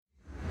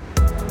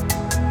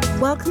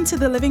Welcome to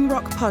the Living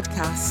Rock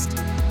Podcast.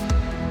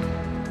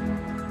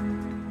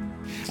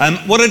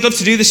 What I'd love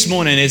to do this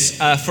morning is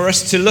for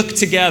us to look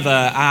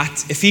together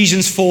at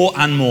Ephesians 4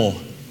 and more.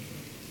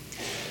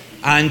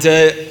 And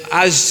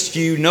as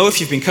you know,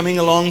 if you've been coming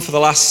along for the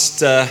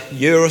last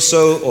year or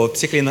so, or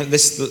particularly in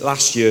this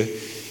last year,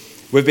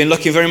 we've been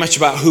looking very much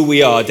about who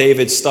we are.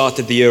 David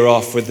started the year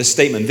off with the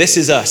statement, "This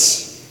is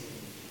us,"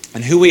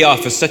 and who we are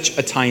for such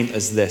a time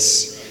as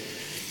this.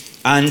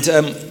 And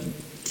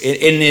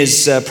in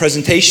his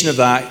presentation of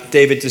that,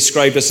 David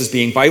described us as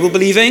being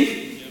Bible-believing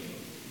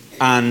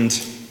and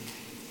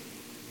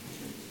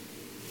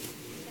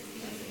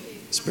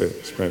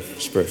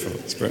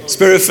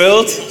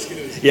Spirit-filled.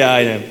 Yeah,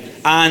 I know.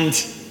 And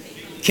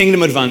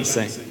kingdom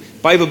advancing.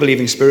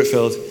 Bible-believing,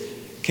 Spirit-filled,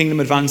 kingdom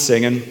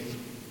advancing. And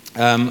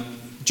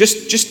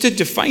just to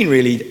define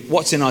really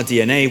what's in our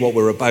DNA, what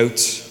we're about,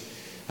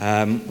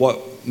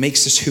 what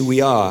makes us who we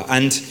are.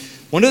 And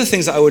one of the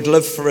things that I would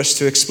love for us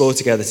to explore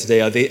together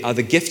today are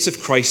the gifts of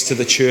Christ to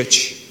the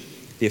church,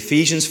 the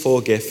Ephesians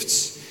 4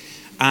 gifts,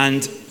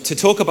 and to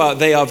talk about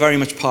they are very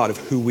much part of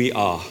who we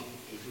are.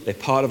 They're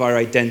part of our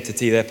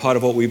identity. They're part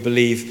of what we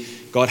believe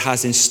God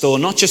has in store,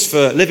 not just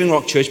for Living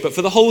Rock Church, but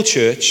for the whole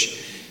church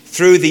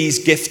through these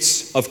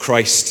gifts of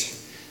Christ.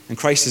 And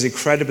Christ is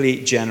incredibly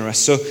generous.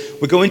 So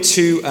we're going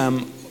to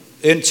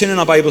turn in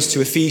our Bibles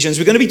to Ephesians.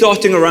 We're going to be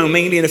dotting around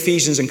mainly in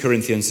Ephesians and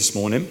Corinthians this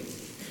morning.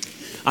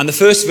 And the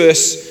first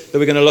verse that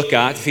we're going to look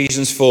at,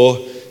 Ephesians 4,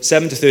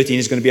 7 to 13,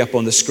 is going to be up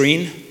on the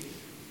screen.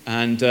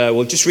 And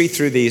we'll just read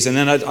through these. And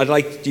then I'd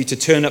like you to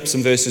turn up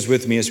some verses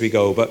with me as we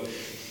go. But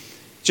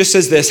just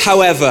says this,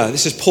 however,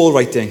 this is Paul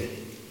writing,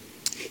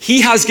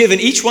 He has given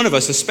each one of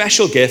us a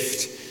special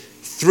gift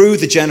through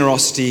the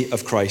generosity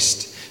of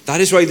Christ. That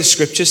is why the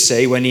scriptures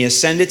say when he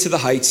ascended to the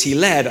heights, he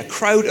led a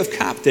crowd of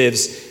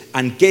captives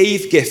and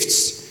gave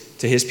gifts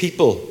to his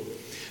people.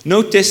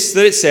 Notice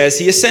that it says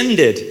he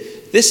ascended.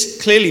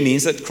 This clearly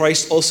means that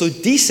Christ also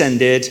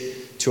descended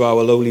to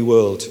our lowly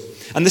world.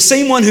 And the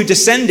same one who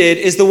descended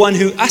is the one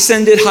who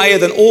ascended higher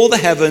than all the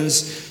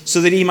heavens so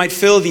that he might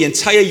fill the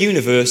entire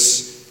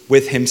universe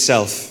with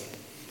himself.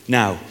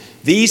 Now,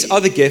 these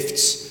are the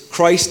gifts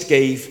Christ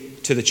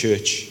gave to the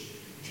church.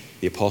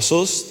 The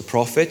apostles, the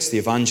prophets, the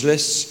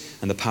evangelists,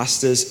 and the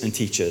pastors and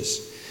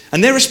teachers.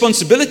 And their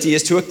responsibility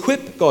is to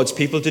equip God's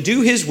people to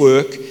do his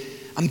work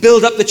and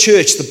build up the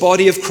church, the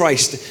body of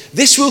Christ.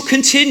 This will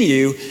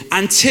continue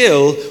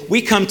until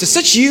we come to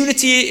such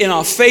unity in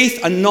our faith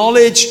and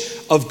knowledge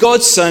of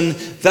God's Son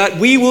that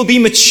we will be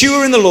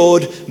mature in the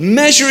Lord,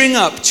 measuring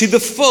up to the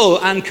full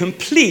and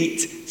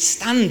complete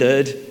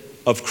standard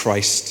of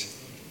Christ.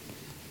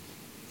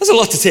 There's a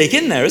lot to take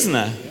in there, isn't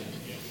there?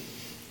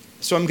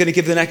 So I'm going to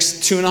give the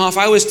next 2.5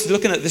 hours to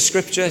looking at the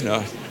scripture. No,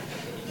 I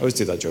always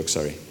do that joke,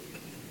 sorry.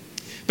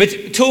 But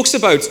it talks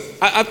about,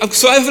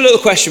 so I have a little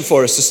question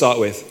for us to start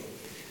with.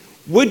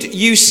 Would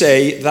you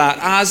say that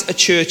as a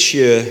church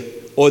here,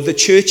 or the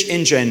church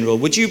in general,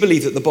 would you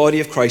believe that the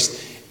body of Christ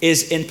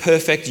is in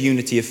perfect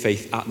unity of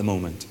faith at the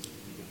moment?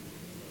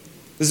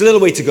 There's a little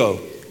way to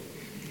go.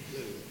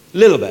 A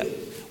little bit.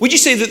 Would you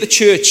say that the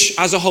church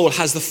as a whole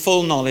has the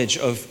full knowledge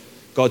of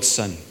God's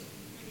Son?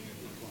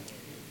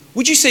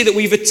 Would you say that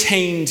we've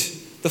attained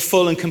the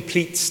full and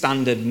complete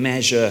standard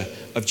measure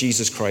of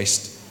Jesus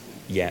Christ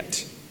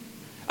yet?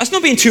 That's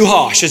not being too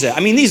harsh, is it?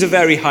 I mean, these are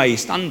very high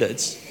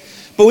standards.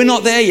 But we're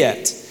not there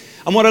yet.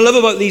 And what I love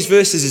about these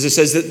verses is it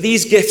says that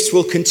these gifts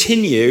will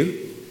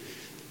continue,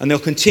 and they'll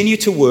continue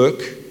to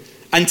work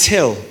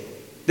until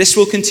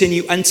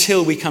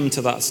we come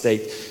to that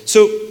state.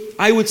 So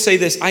I would say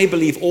this, I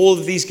believe all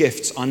of these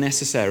gifts are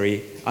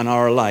necessary and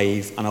are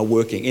alive and are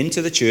working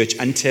into the church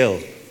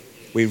until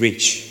we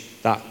reach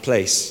that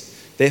place.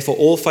 Therefore,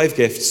 all 5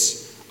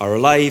 gifts are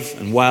alive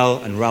and well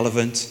and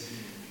relevant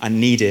and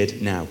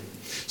needed now.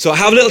 So I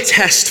have a little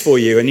test for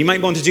you, and you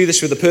might want to do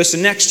this with the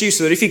person next to you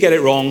so that if you get it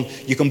wrong,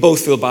 you can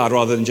both feel bad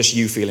rather than just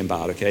you feeling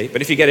bad, okay?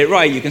 But if you get it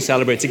right, you can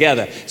celebrate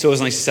together. It's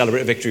always nice to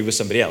celebrate a victory with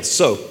somebody else.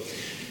 So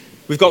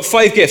we've got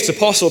 5 gifts: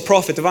 apostle,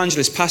 prophet,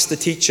 evangelist, pastor,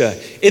 teacher.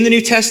 In the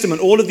New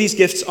Testament, all of these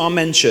gifts are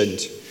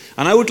mentioned.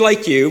 And I would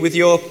like you, with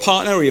your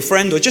partner or your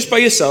friend, or just by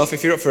yourself,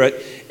 if you're up for it,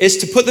 is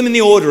to put them in the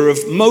order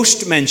of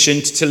most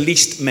mentioned to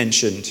least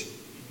mentioned.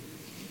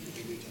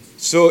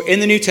 So in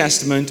the New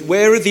Testament,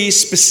 where are these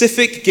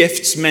specific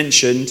gifts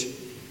mentioned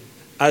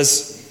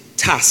as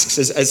tasks,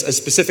 as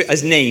specific,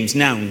 as names,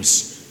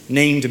 nouns,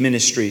 named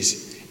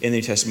ministries in the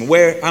New Testament?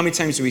 How many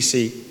times do we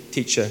see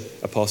teacher,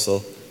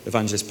 apostle,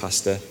 evangelist,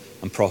 pastor,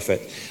 and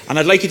prophet? And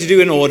I'd like you to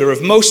do an order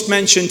of most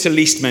mentioned to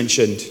least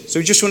mentioned. So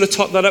you just want to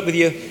top that up with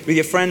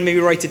your friend, maybe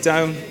write it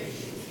down.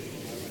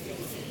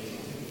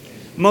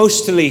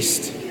 Most to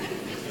least.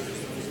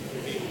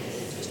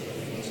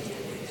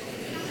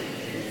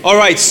 All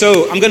right,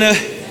 so I'm going to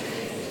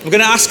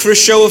ask for a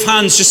show of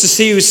hands just to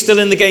see who's still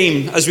in the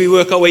game as we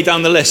work our way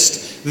down the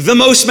list. The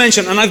most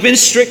mentioned, and I've been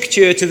strict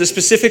here to the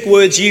specific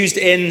words used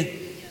in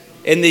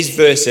these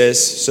verses.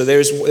 So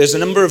there's a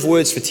number of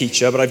words for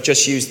teacher, but I've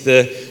just used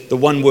the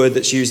one word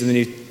that's used in the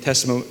New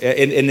Testament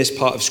in this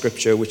part of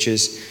Scripture, which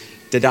is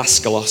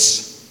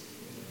didaskalos.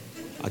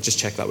 I'll just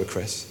check that with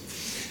Chris.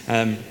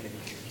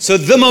 So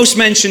the most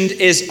mentioned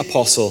is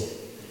apostle.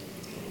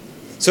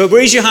 So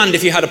raise your hand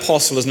if you had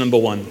apostle as number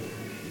one.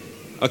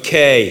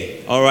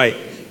 Okay, all right.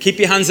 Keep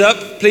your hands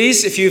up,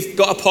 please, if you've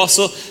got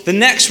apostle. The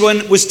next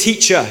one was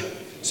teacher.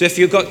 So if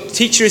you've got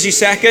teacher as your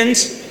second,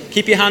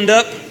 keep your hand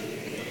up.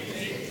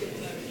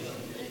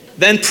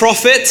 Then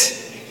prophet.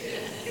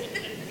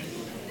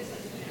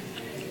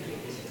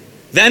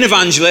 Then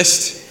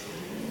evangelist.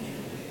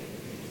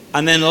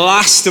 And then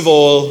last of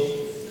all,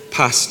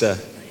 pastor.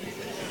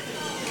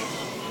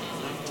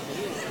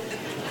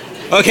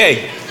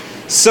 Okay,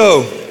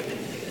 so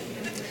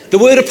the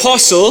word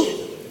apostle,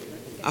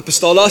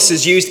 apostolos,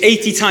 is used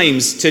 80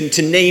 times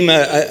to name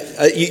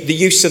the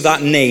use of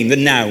that name, the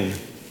noun,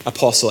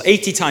 apostle,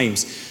 80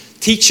 times.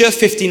 Teacher,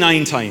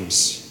 59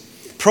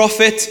 times.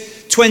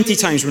 Prophet, 20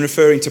 times when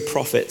referring to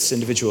prophets,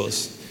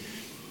 individuals.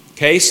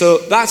 Okay, so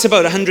that's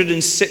about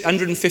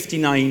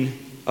 159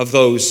 of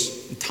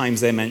those times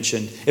they're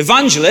mentioned.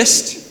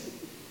 Evangelist,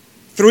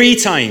 3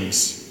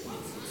 times.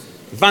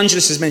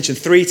 Evangelist is mentioned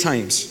 3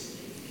 times.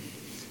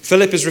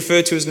 Philip is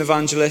referred to as an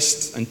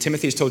evangelist, and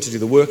Timothy is told to do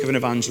the work of an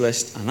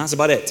evangelist, and that's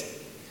about it.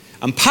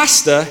 And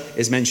pastor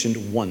is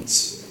mentioned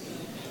once.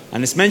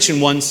 And it's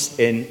mentioned once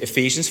in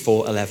Ephesians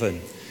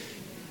 4:11.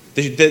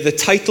 The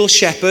title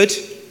shepherd,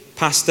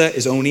 pastor,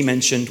 is only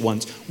mentioned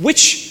once.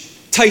 Which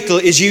title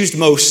is used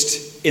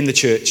most in the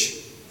church?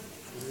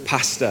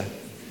 Pastor.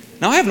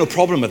 Now, I have no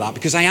problem with that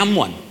because I am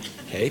one.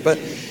 Okay, but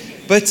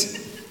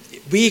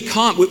we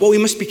can't, what we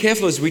must be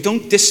careful is we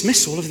don't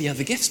dismiss all of the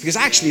other gifts, because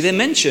actually they're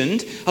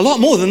mentioned a lot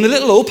more than the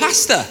little old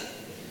pastor.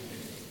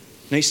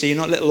 Now you say you're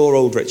not little or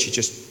old, Rich, you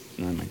just,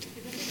 no mind.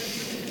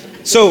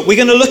 So we're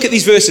going to look at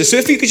these verses. So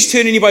if you could just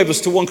turn in your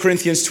Bibles to 1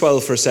 Corinthians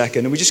 12 for a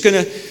second, and we're just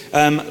going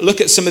to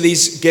look at some of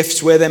these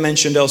gifts where they're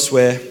mentioned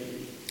elsewhere.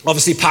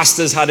 Obviously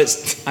pastors had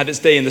its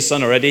day in the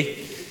sun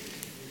already.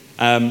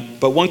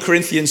 But 1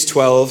 Corinthians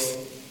 12,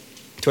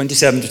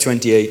 27 to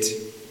 28.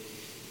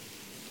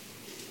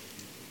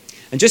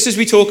 And just as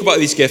we talk about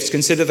these gifts,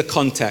 consider the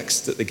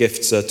context that the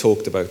gifts are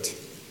talked about.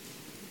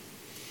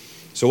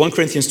 So 1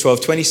 Corinthians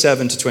 12,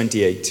 27 to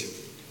 28.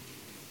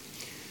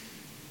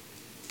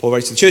 Paul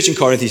writes to the church in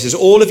Corinth, he says,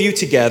 all of you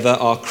together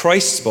are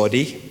Christ's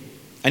body,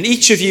 and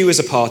each of you is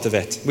a part of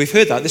it. We've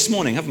heard that this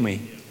morning, haven't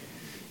we?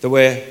 That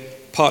we're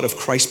part of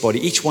Christ's body.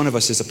 Each one of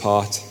us is a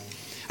part.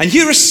 And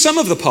here are some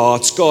of the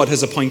parts God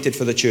has appointed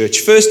for the church.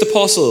 First,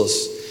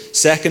 apostles.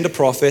 Second, are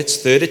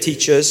prophets. Third, are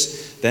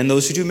teachers. Then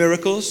those who do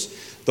miracles.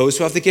 Those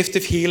who have the gift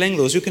of healing,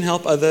 those who can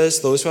help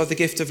others, those who have the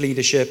gift of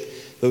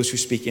leadership, those who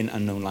speak in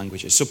unknown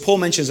languages. So Paul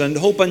mentions a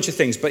whole bunch of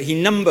things, but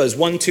he numbers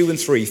 1, 2, and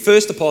 3.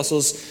 First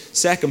apostles,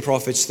 second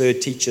prophets,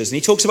 third teachers. And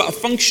he talks about a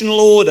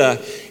functional order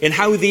in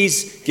how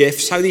these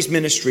gifts, how these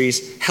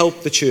ministries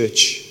help the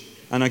church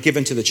and are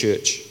given to the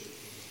church.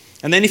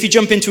 And then if you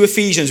jump into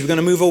Ephesians, we're going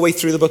to move our way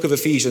through the book of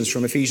Ephesians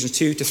from Ephesians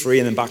 2 to 3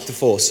 and then back to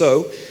 4.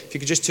 So if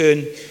you could just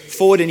turn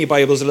forward in your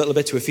Bibles a little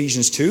bit to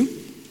Ephesians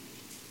 2.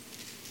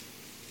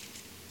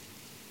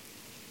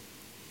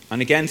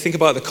 And again, think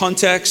about the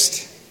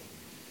context.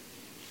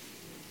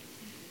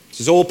 This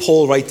is all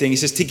Paul writing. He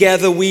says,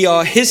 together we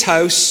are his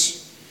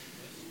house.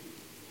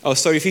 Oh,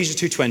 sorry, Ephesians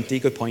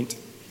 2:20, good point.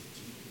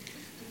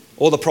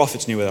 All the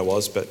prophets knew where that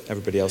was, but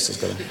everybody else has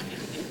got it.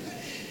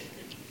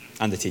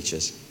 And the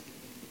teachers.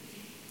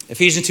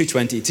 Ephesians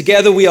 2:20,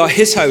 together we are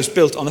his house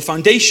built on the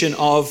foundation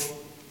of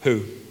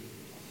who?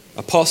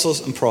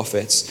 Apostles and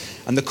prophets.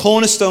 And the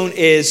cornerstone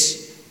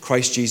is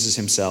Christ Jesus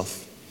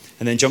himself.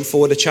 And then jump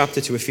forward a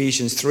chapter to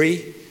Ephesians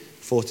 3.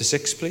 4 to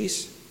 6,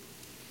 please.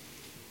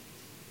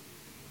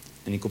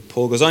 And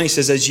Paul goes on, he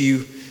says, as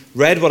you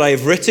read what I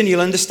have written,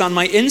 you'll understand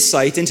my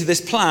insight into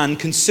this plan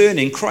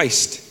concerning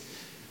Christ.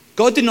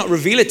 God did not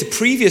reveal it to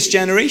previous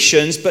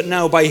generations, but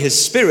now by his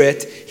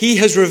Spirit, he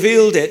has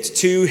revealed it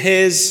to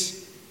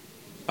his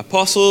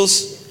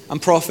apostles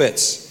and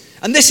prophets.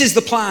 And this is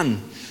the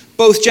plan.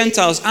 Both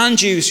Gentiles and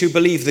Jews who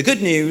believe the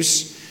good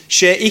news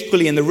share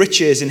equally in the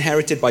riches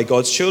inherited by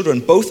God's children.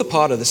 Both are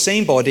part of the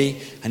same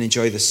body and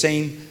enjoy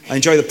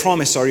the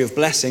promise of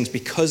blessings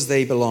because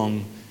they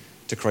belong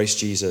to Christ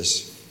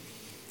Jesus.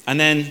 And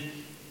then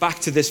back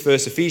to this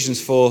verse, Ephesians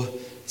 4,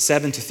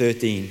 7 to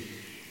 13.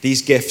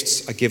 These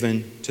gifts are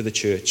given to the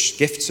church.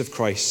 Gifts of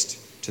Christ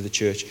to the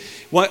church.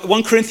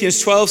 1 Corinthians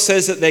 12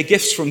 says that they're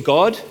gifts from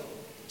God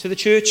to the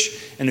church.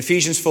 And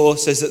Ephesians 4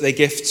 says that they're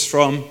gifts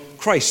from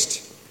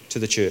Christ to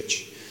the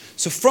church.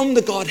 So from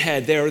the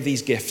Godhead, there are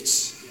these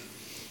gifts.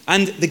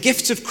 And the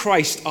gifts of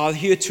Christ are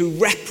here to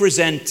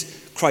represent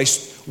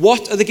Christ.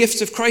 What are the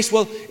gifts of Christ?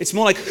 Well, it's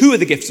more like, who are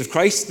the gifts of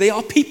Christ? They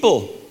are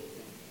people.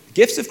 The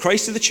gifts of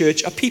Christ to the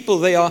church are people.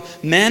 They are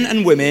men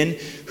and women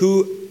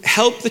who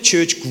help the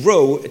church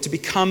grow to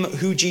become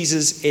who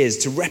Jesus is,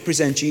 to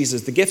represent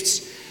Jesus. The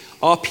gifts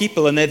are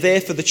people, and they're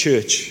there for the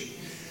church.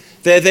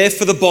 They're there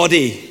for the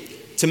body,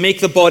 to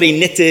make the body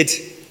knitted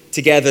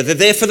together. They're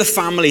there for the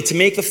family, to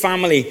make the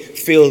family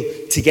feel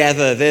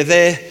together. They're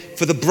there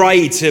for the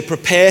bride, to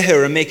prepare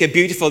her and make her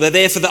beautiful. They're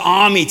there for the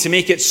army, to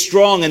make it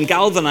strong and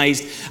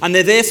galvanized. And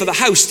they're there for the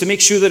house, to make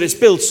sure that it's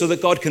built so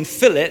that God can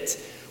fill it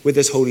with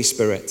his Holy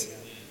Spirit.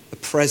 The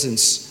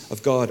presence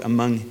of God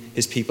among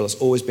his people has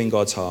always been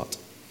God's heart.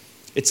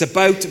 It's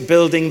about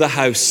building the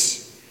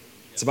house.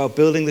 It's about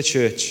building the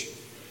church.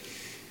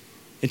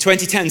 In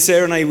 2010,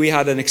 Sarah and I, we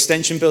had an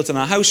extension built in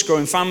our house,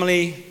 growing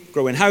family,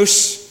 growing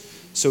house.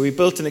 So we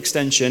built an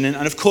extension. And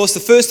of course, the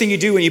first thing you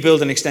do when you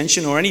build an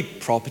extension or any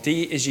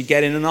property is you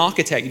get in an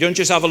architect. You don't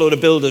just have a load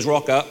of builders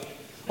rock up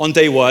on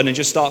day one and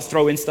just start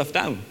throwing stuff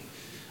down.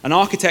 An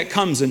architect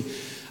comes and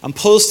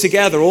pulls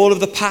together all of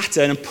the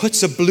pattern and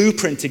puts a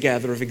blueprint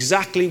together of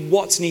exactly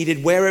what's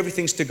needed, where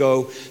everything's to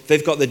go.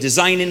 They've got the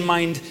design in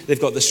mind, they've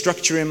got the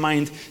structure in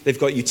mind, they've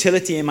got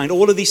utility in mind,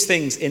 all of these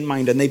things in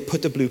mind, and they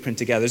put the blueprint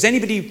together. Has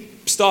anybody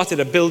started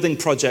a building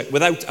project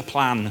without a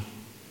plan?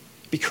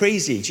 It'd be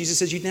crazy. Jesus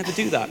says you'd never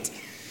do that.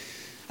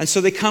 And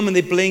so they come and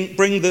they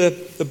bring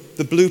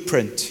the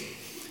blueprint.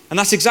 And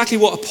that's exactly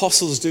what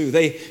apostles do.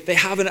 They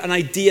have an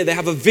idea, they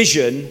have a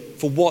vision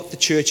for what the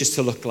church is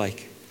to look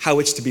like, how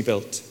it's to be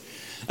built.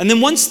 And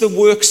then once the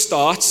work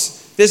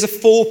starts, there's a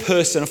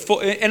foreperson.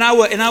 In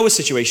our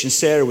situation,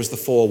 Sarah was the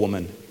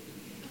forewoman.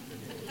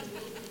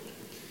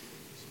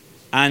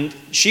 And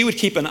she would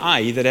keep an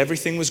eye that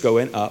everything was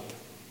going up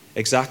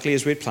exactly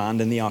as we'd planned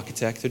and the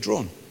architect had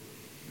drawn.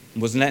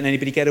 And wasn't letting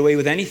anybody get away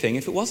with anything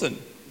if it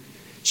wasn't.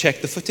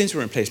 Check the footings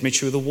were in place, made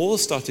sure the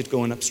walls started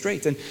going up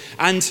straight.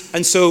 And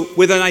so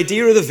with an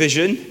idea of the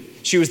vision,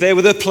 she was there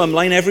with her plumb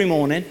line every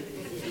morning.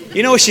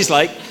 You know what she's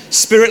like,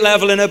 spirit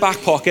level in her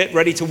back pocket,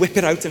 ready to whip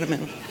it out in a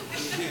minute.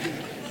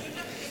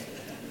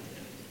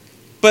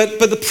 But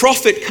the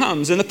prophet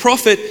comes, and the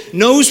prophet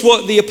knows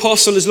what the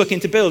apostle is looking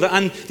to build,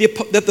 and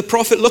the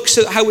prophet looks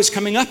at how it's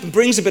coming up and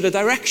brings a bit of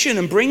direction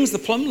and brings the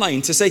plumb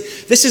line to say,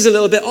 this is a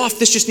little bit off,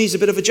 this just needs a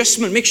bit of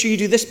adjustment, make sure you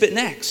do this bit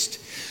next,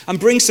 and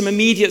bring some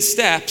immediate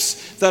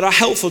steps that are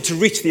helpful to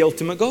reach the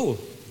ultimate goal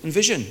and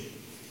vision.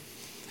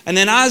 And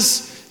then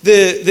as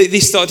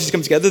these started to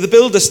come together, the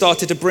builder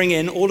started to bring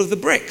in all of the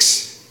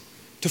bricks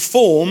to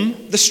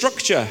form the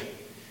structure.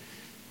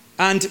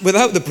 And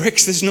without the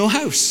bricks, there's no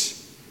house.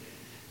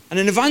 And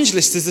an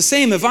evangelist is the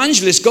same.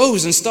 Evangelist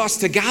goes and starts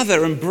to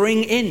gather and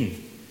bring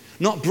in,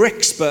 not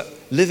bricks, but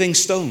living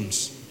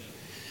stones.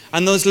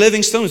 And those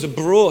living stones are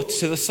brought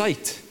to the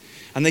site.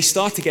 And they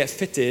start to get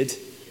fitted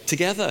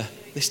together.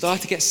 They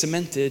start to get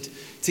cemented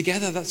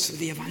together. That's what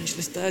the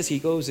evangelist does. He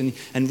goes and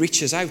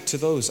reaches out to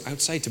those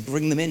outside to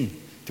bring them in,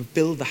 to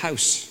build the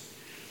house.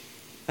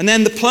 And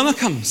then the plumber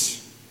comes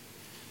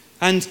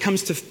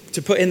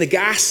to put in the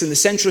gas and the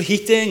central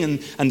heating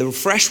and the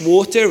fresh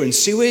water and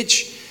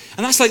sewage.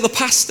 And that's like the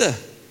pastor.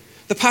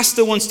 The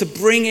pastor wants to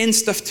bring in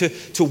stuff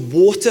to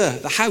water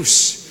the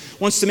house,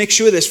 wants to make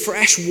sure there's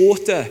fresh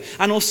water,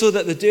 and also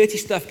that the dirty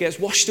stuff gets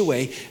washed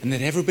away and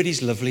that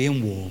everybody's lovely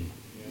and warm.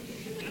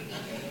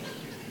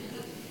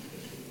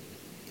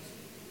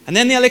 And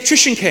then the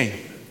electrician came.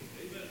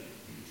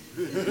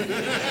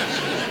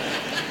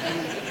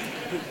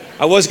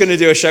 I was going to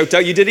do a shout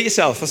out. You did it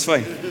yourself. That's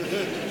fine.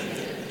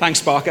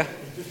 Thanks, Parker.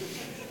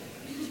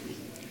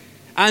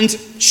 And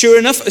sure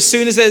enough, as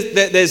soon as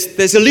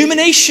there's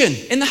illumination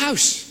in the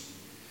house,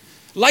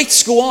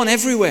 lights go on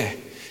everywhere.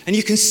 And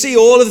you can see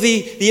all of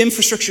the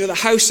infrastructure of the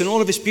house and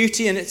all of its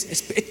beauty. And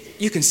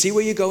you can see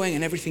where you're going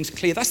and everything's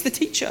clear. That's the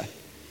teacher.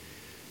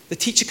 The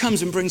teacher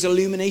comes and brings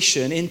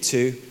illumination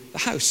into the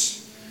house.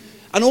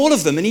 And all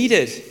of them are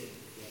needed.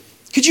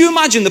 Could you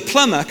imagine the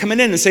plumber coming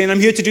in and saying,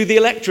 I'm here to do the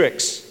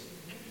electrics?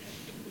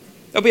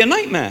 That'll be a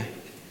nightmare.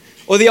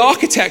 Or the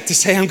architect to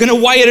say, I'm going to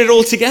wire it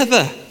all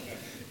together.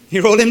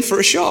 You're all in for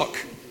a shock.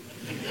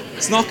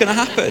 It's not going to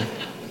happen.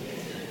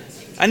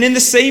 And in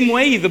the same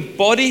way, the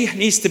body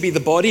needs to be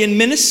the body and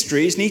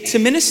ministries need to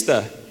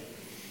minister.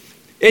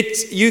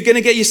 You're going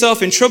to get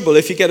yourself in trouble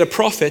if you get a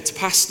prophet to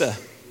pastor.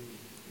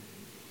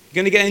 You're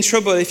going to get in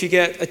trouble if you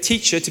get a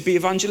teacher to be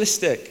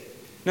evangelistic.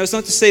 Now, it's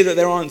not to say that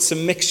there aren't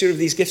some mixture of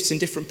these gifts in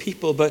different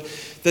people, but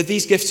that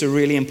these gifts are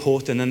really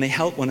important and they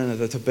help one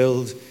another to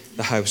build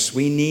the house.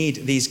 We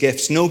need these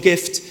gifts. No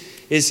gift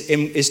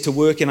is to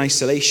work in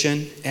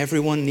isolation.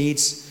 Everyone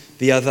needs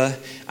the other,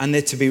 and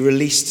they're to be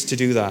released to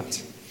do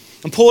that.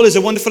 And Paul is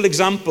a wonderful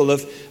example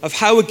of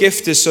how a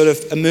gift is sort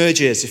of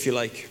emerges, if you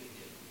like.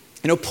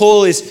 You know,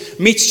 Paul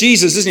meets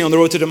Jesus, isn't he, on the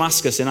road to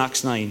Damascus in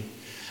Acts 9.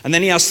 And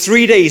then he has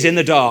 3 days in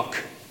the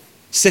dark,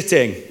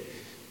 sitting,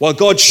 while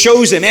God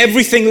shows him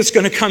everything that's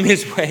going to come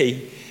his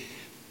way.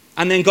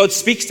 And then God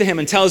speaks to him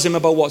and tells him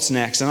about what's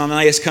next. And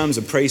Ananias comes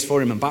and prays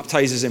for him and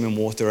baptizes him in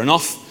water. And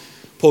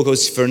off Paul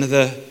goes for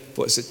another,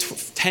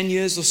 10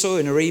 years or so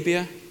in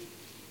Arabia?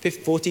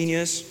 14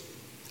 years?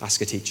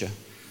 Ask a teacher.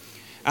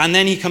 And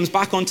then he comes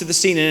back onto the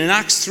scene. And in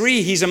Acts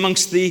 3, he's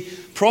amongst the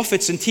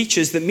prophets and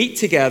teachers that meet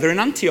together in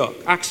Antioch.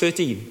 Acts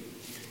 13.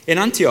 In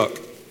Antioch.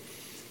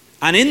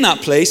 And in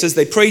that place, as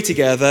they pray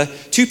together,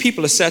 2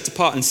 people are set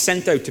apart and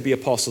sent out to be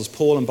apostles,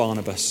 Paul and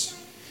Barnabas.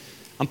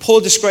 And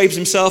Paul describes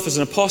himself as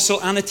an apostle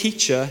and a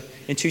teacher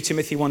in 2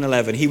 Timothy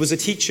 1:11. He was a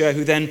teacher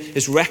who then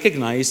is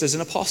recognized as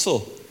an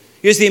apostle.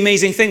 Here's the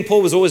amazing thing.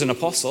 Paul was always an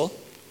apostle.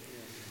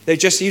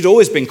 He'd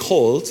always been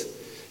called.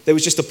 There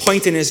was just a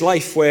point in his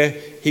life where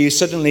he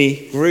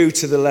suddenly grew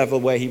to the level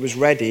where he was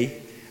ready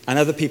and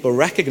other people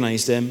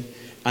recognized him,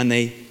 and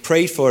they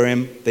prayed for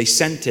him, they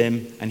sent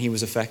him, and he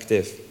was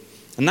effective.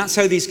 And that's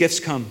how these gifts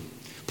come.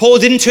 Paul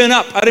didn't turn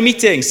up at a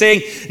meeting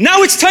saying,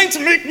 now it's time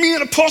to make me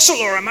an apostle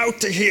or I'm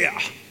out of here.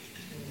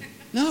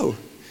 No.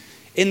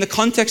 In the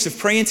context of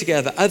praying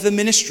together, other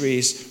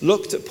ministries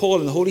looked at Paul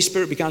and the Holy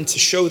Spirit began to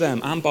show them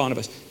and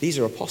Barnabas, these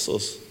are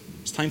apostles.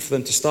 It's time for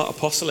them to start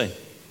apostling.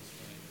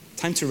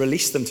 Time to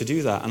release them to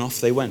do that, and off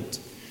they went.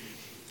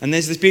 And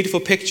there's this beautiful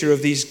picture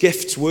of these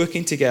gifts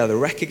working together,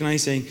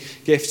 recognizing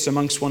gifts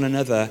amongst one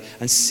another,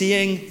 and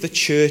seeing the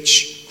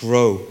church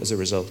grow as a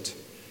result.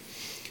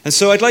 And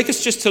so I'd like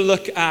us just to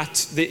look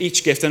at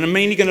each gift, and I'm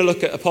mainly going to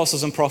look at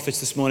apostles and prophets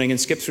this morning and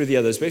skip through the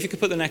others. But if you could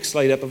put the next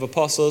slide up of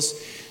apostles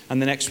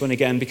and the next one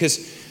again,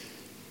 because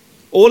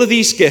all of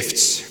these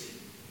gifts,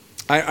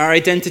 our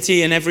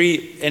identity in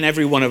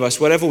every one of us,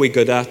 whatever we're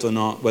good at or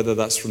not, whether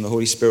that's from the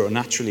Holy Spirit or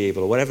naturally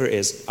able or whatever it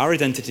is, our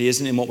identity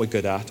isn't in what we're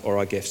good at or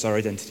our gifts. Our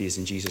identity is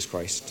in Jesus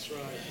Christ. That's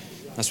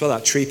right. That's what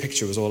that tree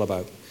picture was all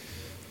about.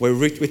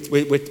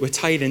 We're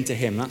tied into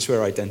him. That's where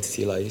our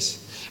identity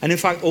lies. And in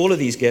fact, all of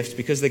these gifts,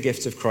 because they're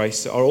gifts of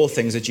Christ, are all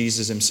things that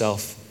Jesus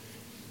himself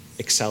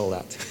excelled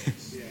at.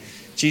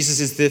 Jesus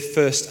is the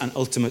first and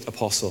ultimate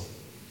apostle.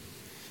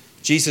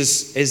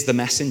 Jesus is the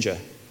messenger.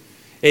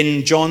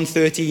 In John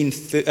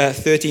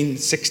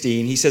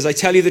 13:16, he says, I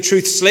tell you the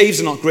truth, slaves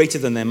are not greater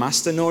than their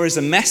master, nor is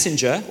a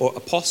messenger or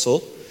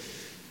apostle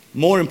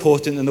more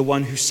important than the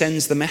one who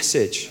sends the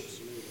message.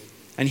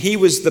 And he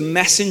was the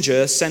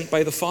messenger sent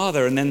by the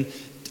Father. And then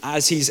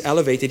as he's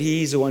elevated,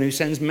 he's the one who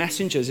sends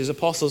messengers, his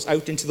apostles,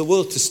 out into the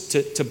world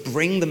to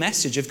bring the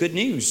message of good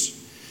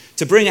news,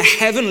 to bring a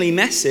heavenly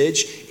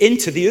message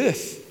into the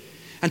earth,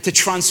 and to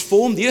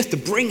transform the earth, to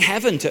bring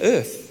heaven to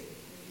earth.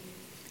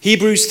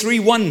 Hebrews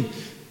 3:1,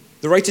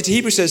 the writer to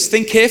Hebrews says,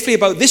 think carefully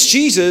about this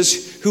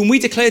Jesus, whom we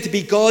declare to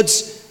be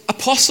God's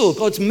apostle,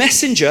 God's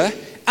messenger,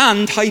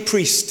 and high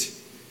priest.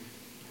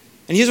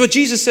 And here's what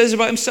Jesus says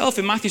about himself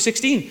in Matthew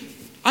 16.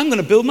 I'm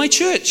going to build my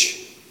church.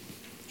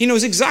 He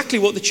knows exactly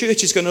what the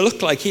church is going to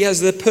look like. He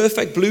has the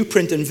perfect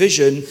blueprint and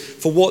vision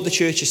for what the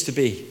church is to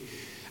be.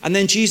 And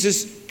then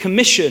Jesus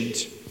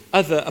commissioned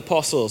other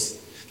apostles.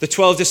 The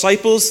 12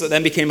 disciples that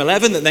then became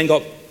 11, that then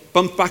got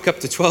bumped back up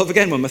to 12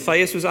 again when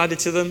Matthias was added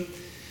to them.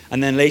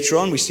 And then later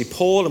on we see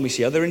Paul and we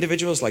see other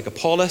individuals like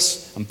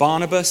Apollos and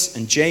Barnabas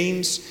and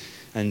James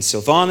and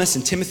Silvanus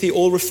and Timothy,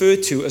 all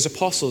referred to as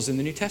apostles in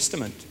the New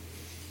Testament.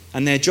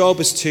 And their job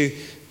is to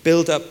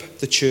build up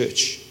the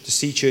church, to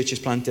see churches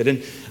planted.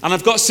 And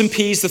I've got some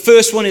P's. The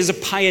first one is a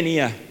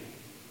pioneer.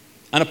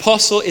 An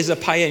apostle is a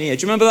pioneer.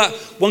 Do you remember that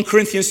 1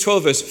 Corinthians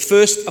 12 verse?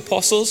 First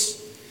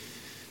apostles.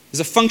 There's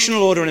a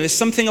functional order, and there's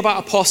something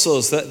about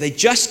apostles that they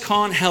just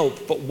can't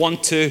help but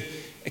want to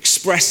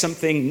express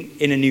something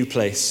in a new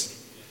place.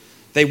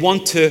 They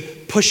want to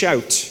push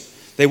out.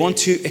 They want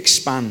to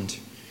expand.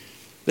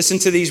 Listen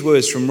to these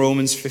words from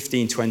Romans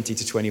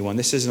 15:20-21.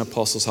 This is an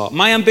apostle's heart.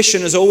 My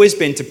ambition has always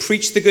been to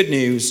preach the good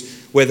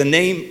news where the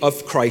name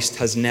of Christ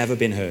has never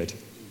been heard.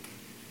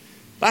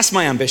 That's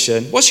my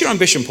ambition. What's your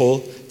ambition,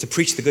 Paul? To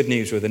preach the good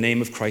news where the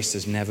name of Christ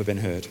has never been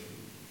heard.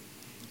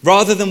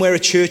 Rather than where a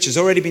church has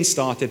already been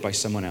started by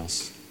someone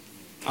else.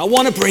 I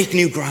want to break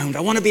new ground. I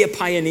want to be a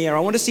pioneer.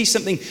 I want to see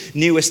something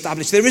new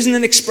established. There isn't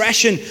an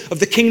expression of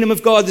the kingdom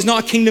of God. There's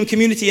not a kingdom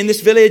community in this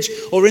village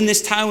or in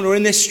this town or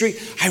in this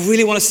street. I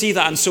really want to see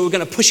that. And so we're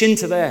going to push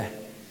into there.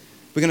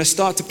 We're going to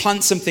start to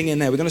plant something in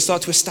there. We're going to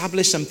start to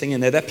establish something in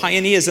there. They're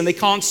pioneers and they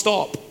can't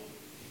stop.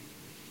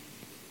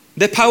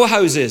 They're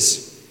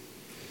powerhouses.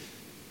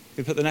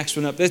 We put the next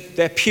one up.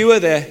 They're pure,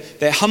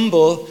 they're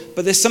humble,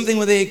 but there's something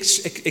where they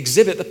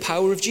exhibit the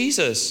power of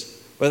Jesus.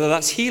 Whether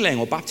that's healing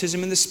or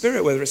baptism in the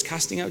Spirit, whether it's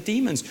casting out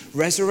demons,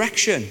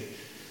 resurrection,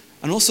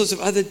 and all sorts of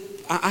other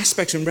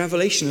aspects and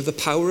revelation of the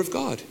power of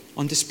God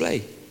on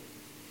display.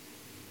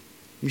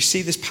 We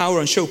see this power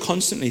on show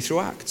constantly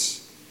through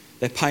Acts.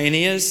 They're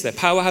pioneers, they're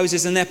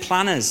powerhouses, and they're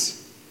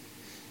planners.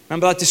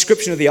 Remember that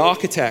description of the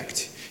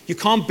architect? You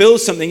can't build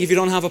something if you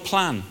don't have a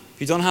plan,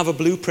 if you don't have a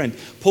blueprint.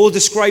 Paul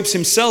describes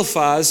himself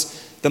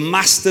as the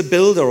master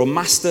builder or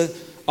master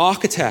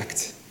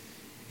architect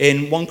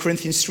in 1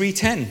 Corinthians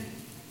 3:10.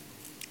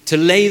 To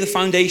lay the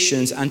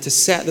foundations and to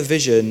set the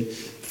vision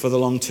for the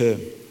long term.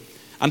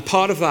 And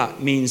part of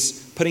that means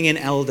putting in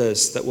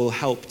elders that will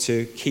help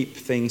to keep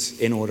things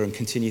in order and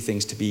continue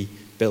things to be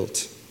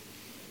built.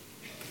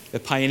 They're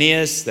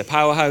pioneers, they're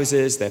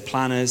powerhouses, they're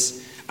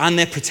planners, and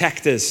they're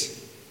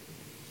protectors.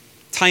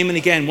 Time and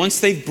again, once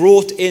they've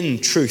brought in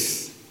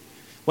truth,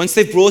 once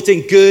they've brought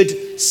in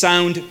good,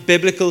 sound,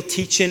 biblical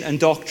teaching and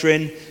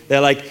doctrine,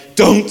 they're like,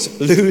 don't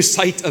lose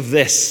sight of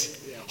this.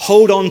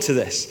 Hold on to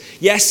this.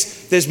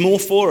 Yes, there's more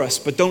for us,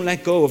 but don't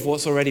let go of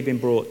what's already been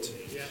brought.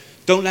 Yeah.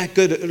 Don't let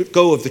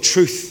go of the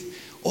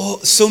truth. Oh,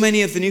 so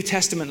many of the New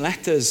Testament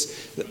letters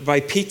by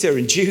Peter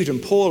and Jude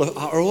and Paul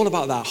are all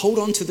about that. Hold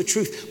on to the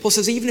truth. Paul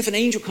says, even if an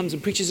angel comes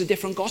and preaches a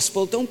different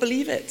gospel, don't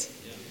believe it.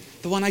 Yeah.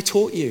 The one I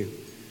taught you.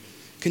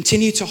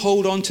 Continue to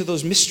hold on to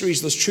those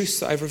mysteries, those truths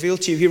that I've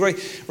revealed to you. He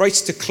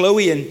writes to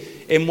Chloe in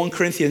in 1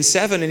 Corinthians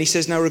 7, and he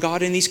says, now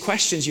regarding these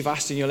questions you've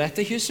asked in your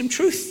letter, here's some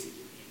truth.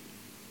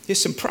 Here's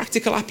some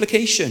practical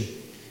application.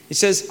 He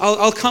says,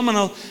 I'll come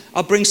and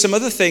I'll bring some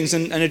other things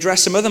and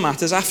address some other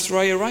matters after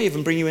I arrive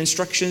and bring you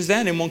instructions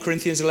then in 1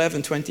 Corinthians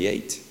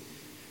 11:28.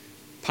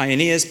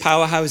 Pioneers,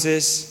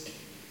 powerhouses,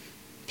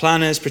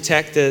 planners,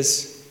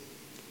 protectors,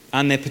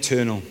 and they're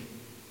paternal.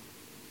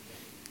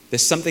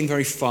 There's something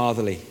very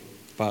fatherly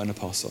about an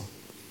apostle.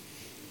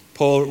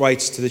 Paul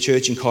writes to the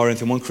church in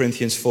Corinth in 1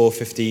 Corinthians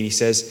 4:15, he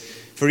says,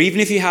 for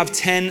even if you have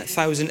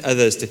 10,000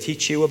 others to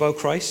teach you about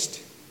Christ,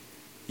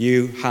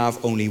 you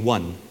have only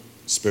one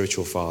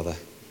spiritual father.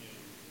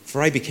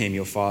 For I became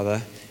your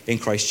father in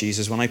Christ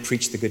Jesus when I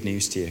preached the good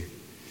news to you.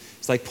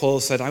 It's like Paul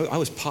said, I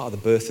was part of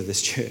the birth of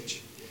this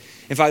church.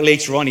 In fact,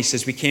 later on, he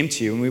says, we came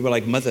to you and we were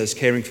like mothers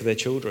caring for their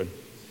children.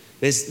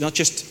 It's not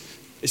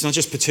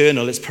just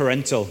paternal, it's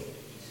parental.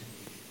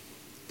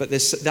 But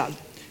there's that,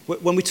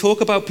 when we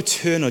talk about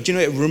paternal, do you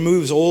know, it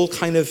removes all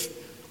kind of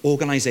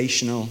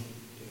organizational,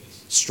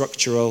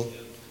 structural,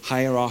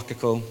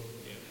 hierarchical,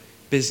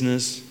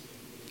 business.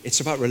 It's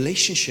about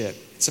relationship.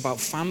 It's about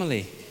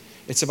family.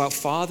 It's about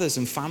fathers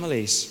and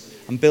families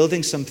and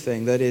building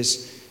something that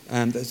is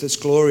that's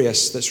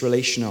glorious, that's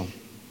relational.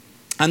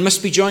 And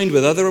must be joined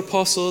with other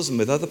apostles and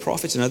with other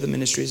prophets and other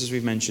ministries, as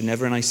we've mentioned,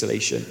 never in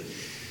isolation.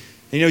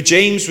 You know,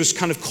 James was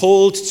kind of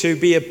called to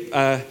be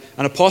an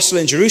apostle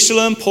in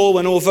Jerusalem. Paul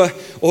went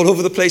all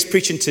over the place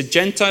preaching to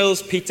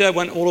Gentiles. Peter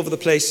went all over the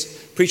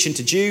place preaching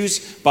to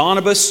Jews.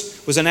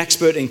 Barnabas was an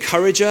expert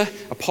encourager.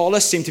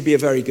 Apollos seemed to be a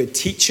very good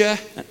teacher.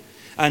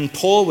 And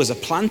Paul was a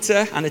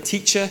planter and a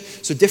teacher.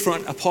 So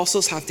different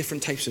apostles have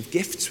different types of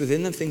gifts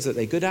within them, things that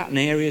they're good at and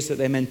areas that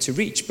they're meant to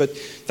reach. But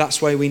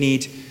that's why we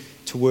need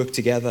to work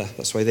together.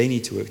 That's why they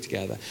need to work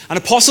together. And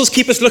apostles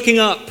keep us looking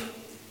up.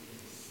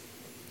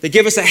 They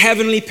give us a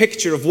heavenly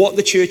picture of what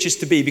the church is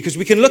to be, because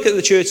we can look at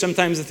the church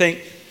sometimes and think,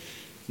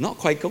 not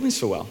quite going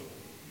so well.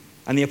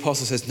 And the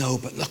apostle says, no,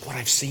 but look what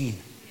I've seen.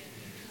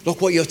 Look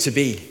what you're to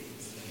be.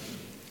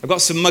 I've got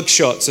some mug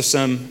shots of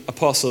some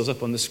apostles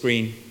up on the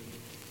screen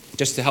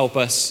just to help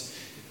us.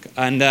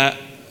 And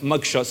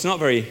mug shots, not a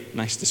very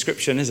nice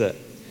description, is it?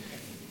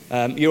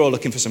 You're all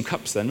looking for some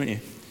cups then, weren't you?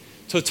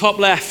 So top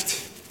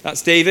left,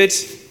 that's David,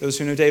 those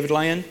who know David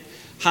Lyon.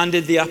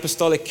 Handed the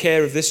apostolic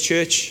care of this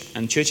church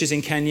and churches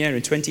in Kenya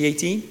in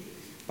 2018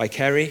 by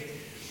Kerry.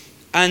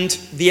 And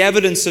the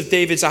evidence of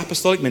David's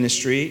apostolic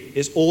ministry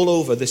is all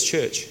over this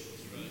church.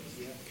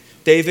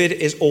 David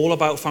is all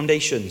about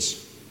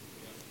foundations.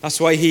 That's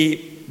why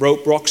he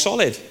wrote Rock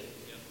Solid.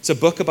 It's a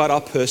book about our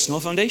personal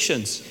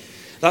foundations.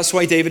 That's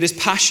why David is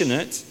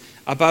passionate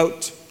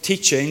about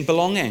teaching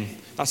belonging.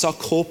 That's our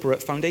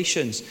corporate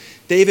foundations.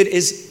 David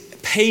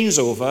pains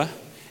over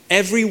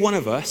every one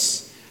of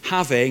us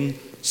having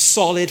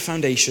solid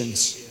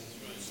foundations.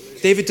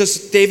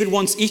 David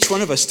wants each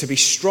one of us to be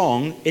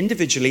strong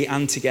individually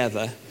and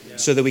together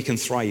so that we can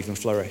thrive and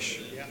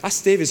flourish.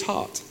 That's David's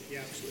heart.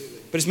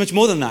 But it's much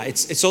more than that.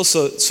 It's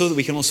also so that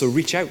we can also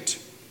reach out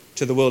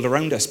to the world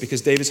around us,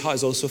 because David's heart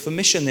is also for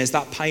mission. There's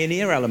that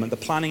pioneer element, the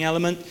planning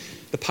element,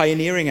 the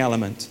pioneering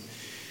element.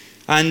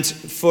 And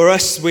for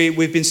us,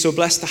 we've been so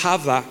blessed to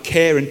have that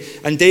care.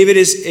 And David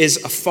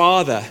is a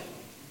father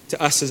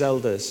to us as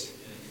elders.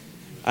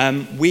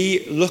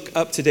 We look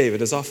up to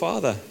David as our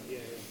father.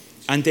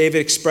 And David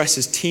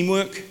expresses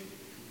teamwork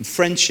and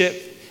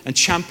friendship and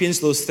champions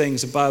those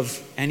things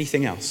above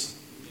anything else,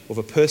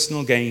 over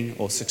personal gain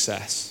or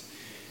success.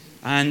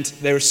 And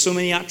there are so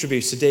many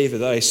attributes to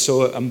David that I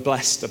so am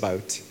blessed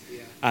about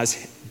as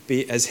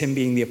him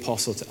being the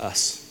apostle to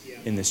us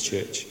in this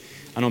church.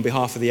 And on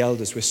behalf of the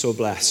elders, we're so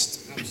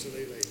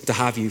blessed to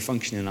have you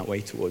functioning that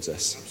way towards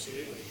us.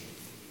 Absolutely.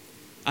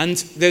 And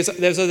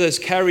there's others.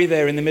 Kerry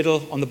there in the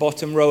middle on the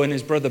bottom row, and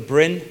his brother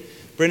Bryn.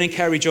 Bryn and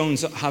Kerry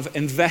Jones have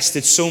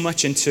invested so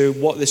much into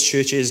what this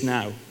church is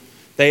now.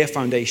 They are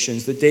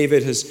foundations that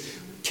David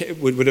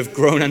would have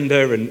grown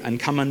under and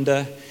come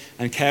under.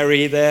 And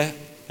Kerry there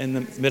in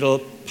the middle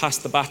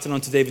passed the baton on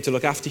to David to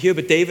look after here.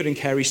 But David and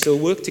Kerry still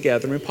work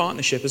together in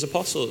partnership as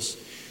apostles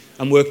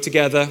and work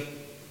together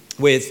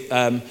with,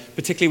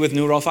 particularly with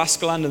Nurolf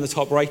Askeland in the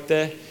top right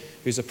there,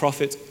 who's a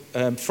prophet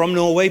from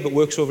Norway but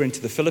works over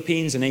into the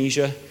Philippines and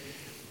Asia.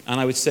 And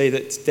I would say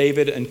that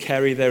David and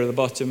Kerry there at the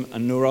bottom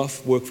and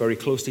Nurolf work very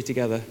closely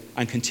together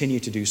and continue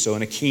to do so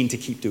and are keen to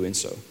keep doing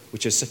so,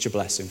 which is such a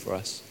blessing for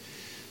us.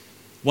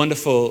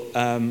 Wonderful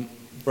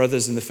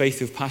brothers in the faith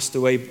who've passed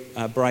away,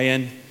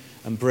 Brian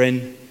and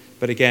Bryn,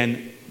 but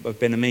again, have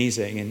been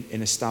amazing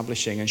in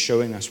establishing and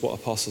showing us what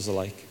apostles are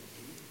like,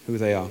 who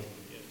they are.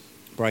 Yes.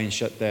 Brian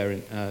Shutt there,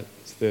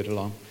 third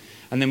along.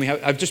 And then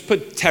I've just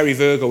put Terry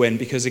Virgo in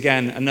because,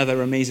 again,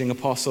 another amazing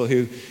apostle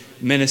who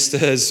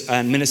ministers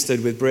and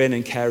ministered with Bryn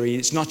and Kerry.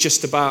 It's not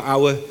just about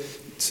our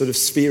sort of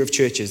sphere of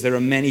churches. There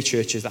are many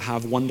churches that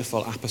have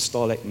wonderful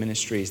apostolic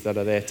ministries that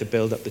are there to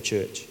build up the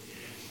church.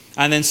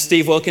 And then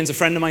Steve Wilkins, a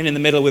friend of mine in the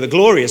middle with a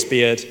glorious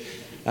beard.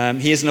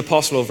 He is an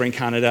apostle over in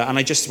Canada, and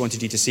I just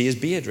wanted you to see his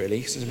beard,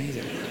 really. It's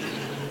amazing.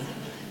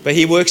 But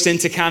he works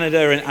into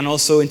Canada and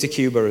also into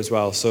Cuba as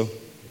well. So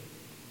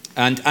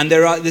And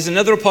there's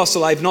another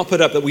apostle I've not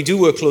put up that we do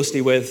work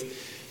closely with,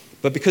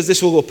 but because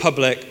this will go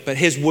public, but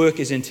his work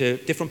is into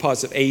different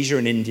parts of Asia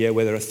and India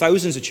where there are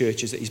thousands of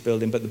churches that he's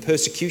building, but the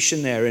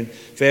persecution there in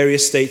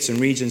various states and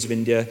regions of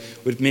India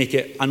would make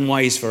it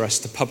unwise for us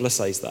to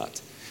publicize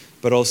that.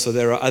 But also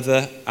there are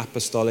other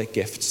apostolic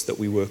gifts that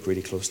we work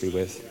really closely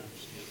with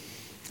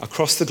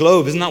across the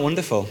globe. Isn't that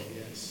wonderful?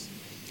 Yes.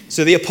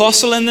 So the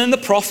apostle and then the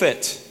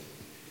prophet.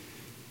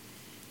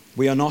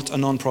 We are not a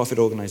non-profit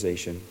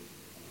organization.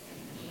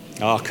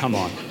 Oh, come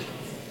on.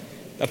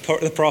 The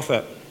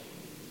prophet.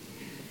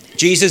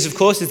 Jesus, of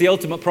course, is the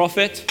ultimate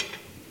prophet.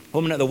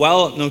 Woman at the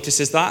well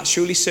notices that.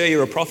 Surely, sir,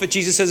 you're a prophet.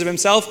 Jesus says of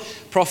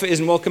himself, prophet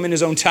isn't welcome in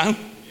his own town.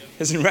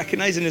 Isn't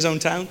recognized in his own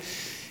town.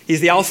 He's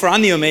the Alpha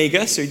and the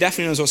Omega, so he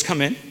definitely knows what's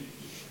coming.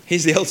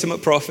 He's the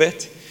ultimate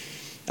prophet.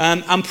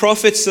 And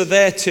prophets are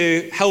there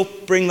to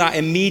help bring that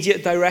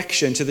immediate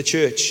direction to the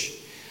church.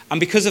 And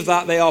because of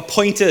that, they are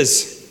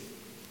pointers.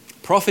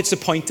 Prophets are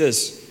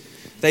pointers.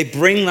 They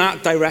bring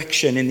that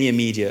direction in the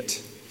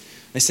immediate.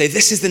 They say,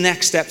 this is the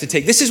next step to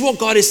take. This is what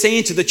God is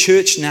saying to the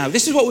church now.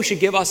 This is what we should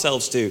give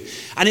ourselves to.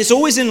 And it's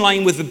always in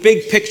line with the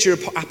big picture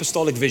of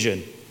apostolic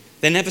vision.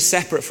 They're never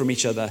separate from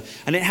each other.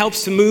 And it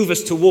helps to move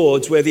us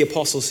towards where the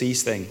apostle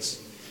sees things.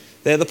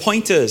 They're the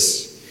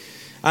pointers.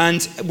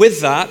 And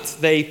with that,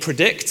 they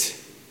predict.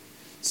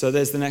 So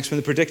there's the next one,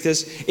 the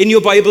predictors. In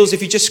your Bibles,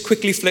 if you just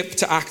quickly flip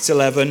to Acts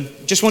 11,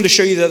 just want to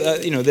show you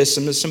that, there's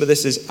some of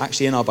this is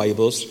actually in our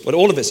Bibles. Well,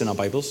 all of it's in our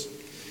Bibles.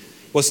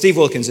 Well, Steve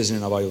Wilkins isn't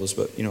in our Bibles,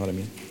 but you know what I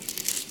mean.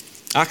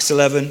 Acts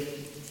 11.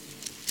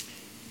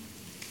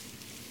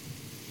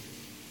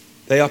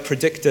 They are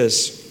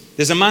predictors.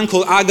 There's a man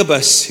called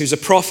Agabus who's a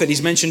prophet.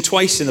 He's mentioned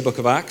twice in the book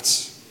of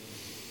Acts.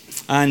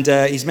 And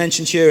he's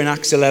mentioned here in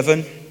Acts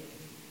 11.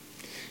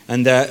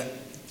 And they're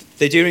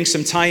during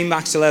some time,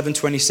 Acts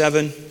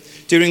 11:27.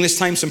 During this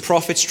time, some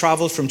prophets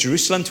traveled from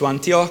Jerusalem to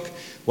Antioch.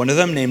 One of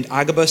them, named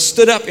Agabus,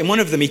 stood up in one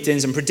of the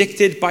meetings and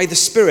predicted by the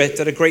Spirit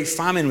that a great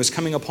famine was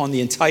coming upon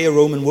the entire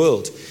Roman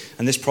world.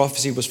 And this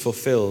prophecy was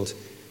fulfilled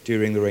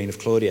during the reign of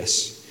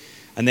Claudius.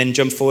 And then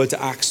jump forward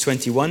to Acts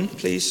 21,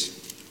 please.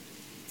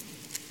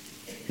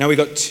 Now we've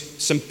got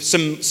some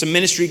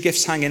ministry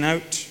gifts hanging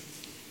out.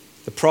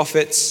 The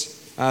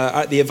prophets are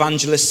at the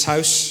evangelist's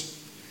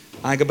house.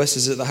 Agabus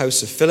is at the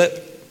house of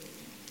Philip.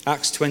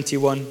 Acts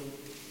 21,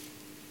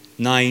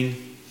 9.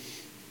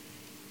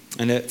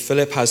 And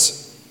Philip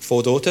has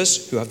 4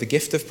 daughters who have the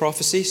gift of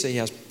prophecy, so he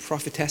has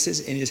prophetesses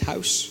in his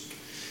house.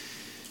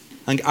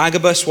 And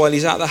Agabus, while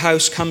he's at the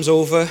house, comes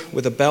over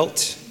with a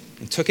belt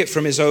and took a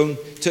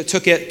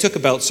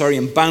belt,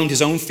 and bound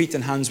his own feet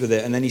and hands with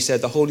it. And then he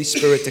said, the Holy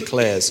Spirit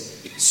declares,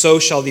 so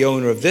shall the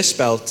owner of this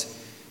belt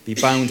be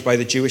bound by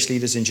the Jewish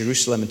leaders in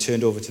Jerusalem and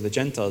turned over to the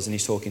Gentiles. And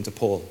he's talking to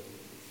Paul.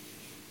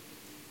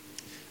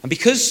 And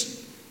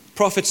because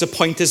prophets are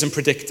pointers and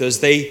predictors,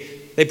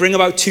 they bring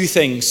about 2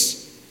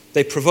 things.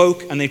 They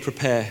provoke and they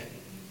prepare.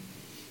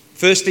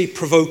 Firstly,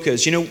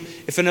 provokers.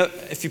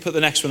 If you put the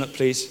next one up,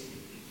 please.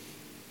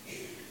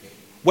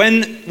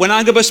 When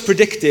Agabus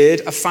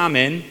predicted a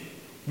famine,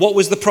 what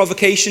was the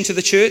provocation to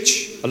the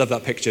church? I love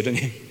that picture,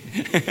 don't you?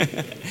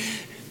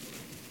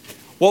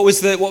 What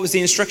was the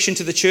instruction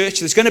to the church?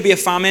 There's going to be a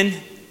famine.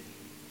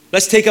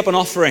 Let's take up an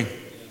offering.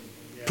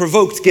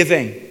 Provoked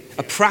giving.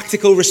 A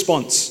practical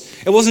response.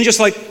 It wasn't just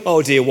like,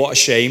 oh dear, what a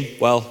shame.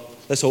 Well,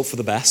 let's hope for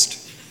the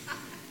best.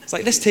 It's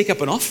like, let's take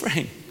up an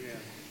offering.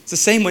 It's the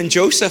same when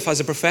Joseph has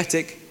a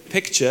prophetic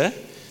picture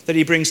that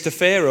he brings to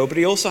Pharaoh, but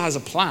he also has a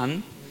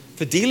plan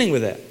for dealing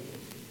with it.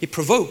 He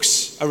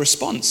provokes a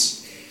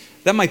response.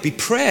 That might be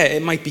prayer,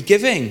 it might be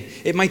giving,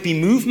 it might be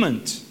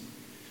movement.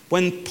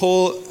 When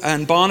Paul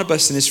and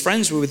Barnabas and his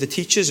friends were with the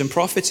teachers and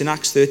prophets in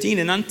Acts 13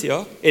 in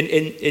Antioch,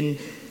 in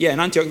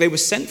Antioch, they were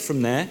sent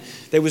from there.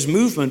 There was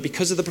movement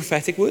because of the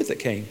prophetic word that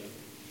came.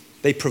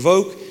 They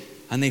provoke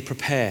and they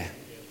prepare.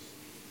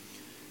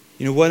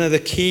 One of the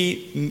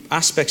key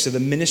aspects of the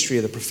ministry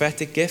of the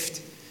prophetic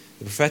gift,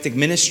 the prophetic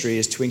ministry,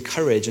 is to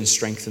encourage and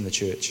strengthen the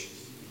church.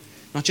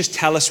 Not just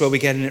tell us where we're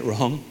getting it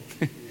wrong,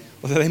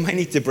 although they might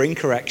need to bring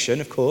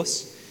correction, of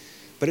course.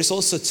 But it's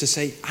also to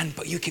say,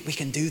 we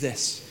can do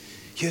this.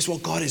 Here's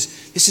what God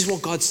is. This is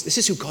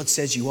who God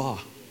says you are.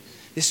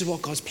 This is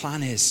what God's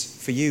plan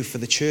is for you, for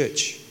the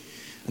church.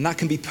 And that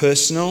can be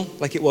personal,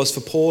 like it was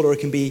for Paul, or it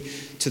can be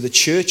to the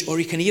church, or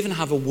you can even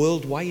have a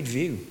worldwide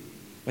view,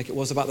 like it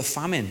was about the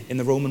famine in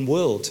the Roman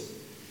world.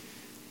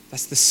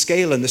 That's the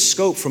scale and the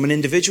scope from an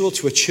individual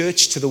to a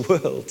church to the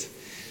world.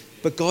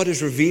 But God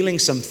is revealing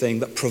something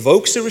that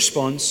provokes a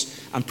response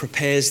and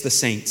prepares the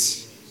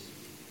saints.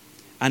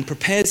 And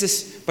prepares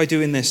us by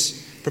doing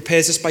this,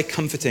 prepares us by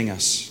comforting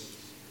us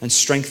and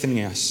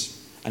strengthening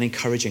us and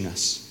encouraging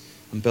us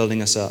and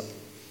building us up.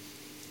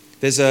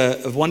 There's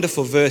a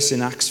wonderful verse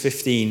in Acts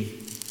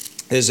 15.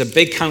 There's a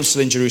big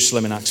council in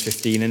Jerusalem in Acts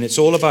 15, and it's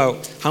all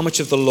about how much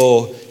of the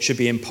law should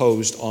be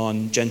imposed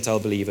on Gentile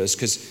believers,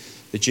 because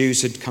the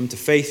Jews had come to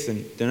faith,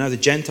 and now the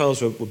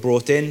Gentiles were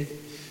brought in.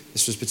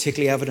 This was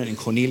particularly evident in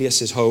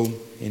Cornelius' home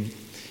in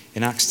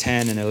Acts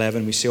 10 and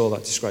 11. We see all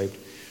that described.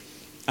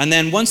 And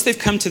then once they've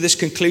come to this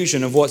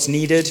conclusion of what's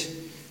needed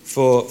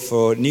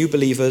for new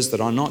believers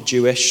that are not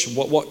Jewish,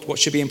 what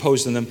should be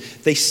imposed on them,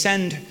 they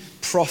send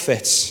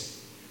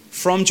prophets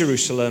from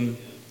Jerusalem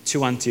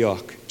to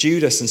Antioch,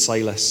 Judas and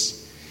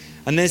Silas.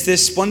 And there's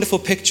this wonderful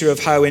picture of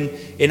how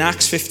in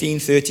Acts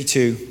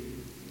 15:32,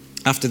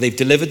 after they've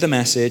delivered the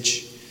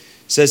message,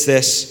 says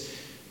this,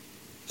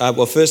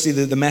 firstly,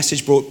 the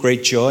message brought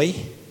great joy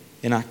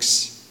in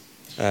Acts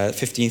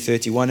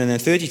 15:31, and then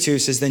 32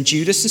 says, then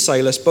Judas and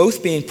Silas,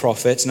 both being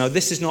prophets, now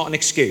this is not an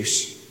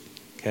excuse,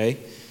 okay?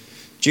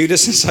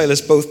 Judas and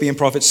Silas, both being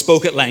prophets,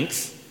 spoke at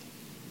length,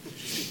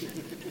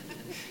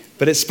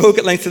 but it spoke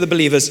at length to the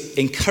believers,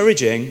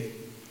 encouraging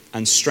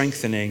and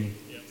strengthening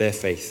their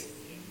faith.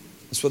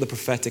 That's what the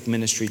prophetic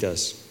ministry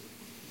does.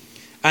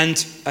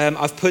 And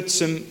I've put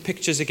some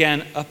pictures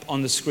again up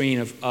on the screen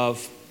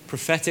of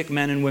prophetic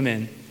men and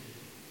women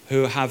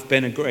who have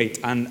been a great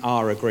and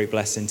are a great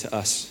blessing to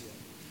us.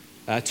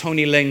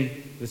 Tony Ling,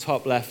 the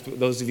top left,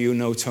 those of you who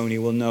know Tony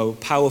will know,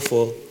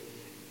 powerful,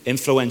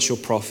 influential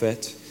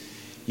prophet,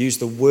 used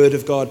the word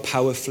of God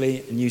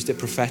powerfully and used it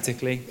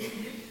prophetically.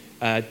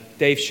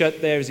 Dave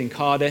Shutt there is in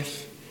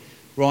Cardiff.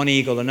 Ron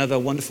Eagle, another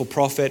wonderful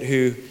prophet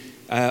who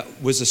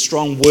was a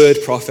strong word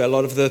prophet. A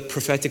lot of the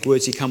prophetic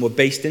words he came were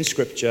based in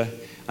Scripture.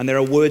 And there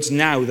are words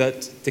now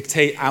that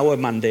dictate our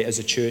mandate as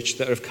a church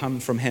that have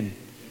come from him,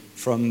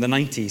 from the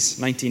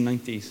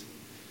 1990s.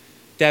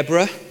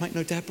 Deborah, might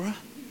know Deborah,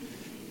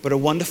 but a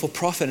wonderful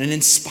prophet, an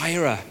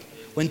inspirer.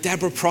 When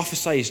Deborah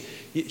prophesies,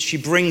 she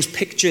brings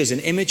pictures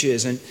and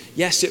images. And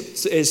yes,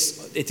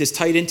 it is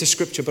tied into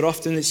Scripture, but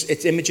often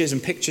it's images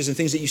and pictures and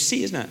things that you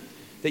see, isn't it?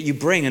 That you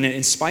bring, and it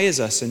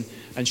inspires us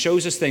and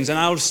shows us things. And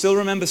I'll still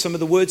remember some of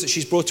the words that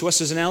she's brought to us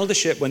as an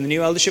eldership, when the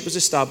new eldership was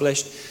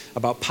established,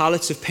 about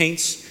palettes of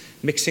paints,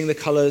 mixing the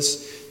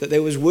colors, that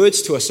there was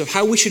words to us of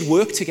how we should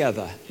work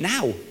together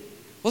now.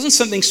 It wasn't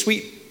something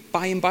sweet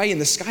by and by in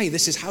the sky.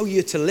 This is how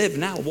you're to live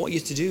now, what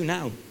you're to do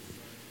now.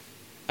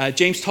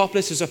 James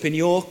Topless is up in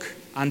York.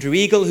 Andrew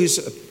Eagle, who's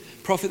a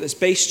prophet that's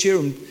based here,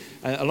 and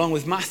along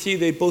with Matthew,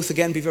 they both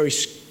again be very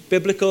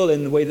biblical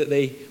in the way that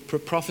they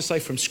prophesy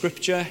from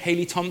Scripture.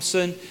 Haley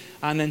Thompson,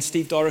 and then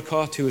Steve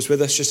Doricott, who was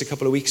with us just a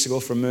couple of weeks ago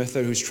from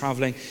Merthyr, who's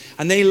traveling.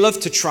 And they love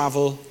to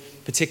travel,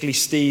 particularly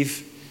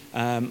Steve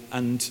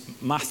and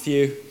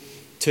Matthew,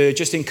 to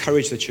just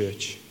encourage the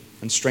church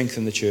and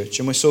strengthen the church.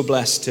 And we're so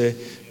blessed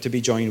to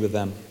be joined with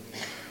them.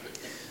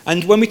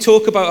 And when we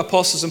talk about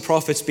apostles and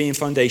prophets being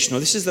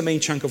foundational, this is the main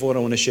chunk of what I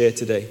want to share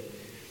today.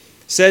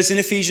 It says in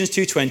Ephesians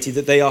 2:20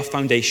 that they are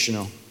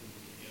foundational.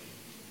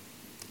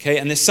 Okay,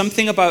 and there's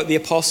something about the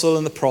apostle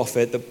and the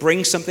prophet that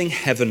brings something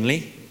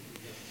heavenly,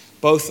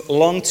 both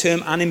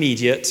long-term and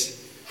immediate,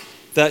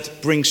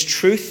 that brings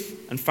truth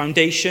and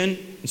foundation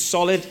and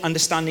solid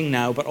understanding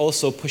now, but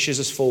also pushes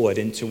us forward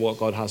into what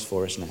God has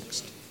for us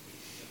next.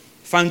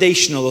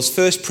 Foundational, those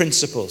first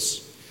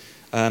principles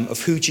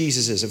of who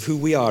Jesus is, of who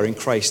we are in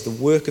Christ, the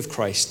work of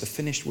Christ, the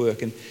finished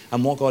work,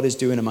 and what God is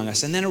doing among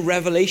us. And then a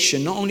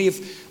revelation, not only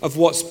of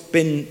what's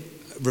been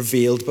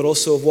revealed, but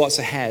also of what's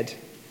ahead,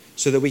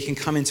 so that we can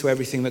come into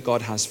everything that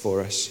God has for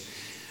us.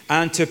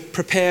 And to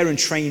prepare and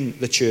train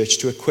the church,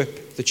 to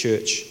equip the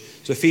church.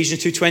 So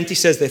Ephesians 2:20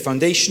 says they're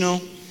foundational.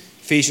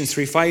 Ephesians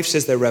 3:5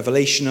 says they're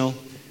revelational.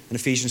 And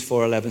Ephesians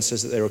 4:11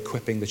 says that they're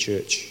equipping the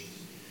church.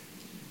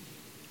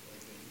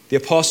 The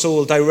apostle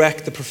will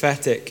direct the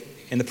prophetic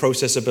in the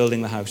process of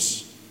building the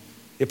house.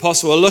 The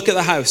apostle will look at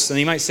the house and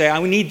he might say,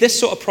 I need this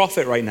sort of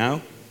prophet right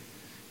now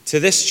to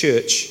this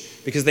church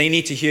because they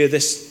need to hear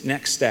this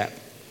next step.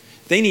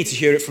 They need to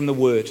hear it from the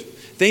word.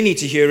 They need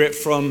to hear it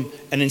from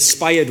an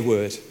inspired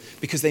word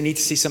because they need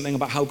to see something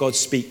about how God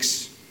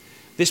speaks.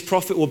 This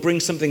prophet will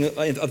bring something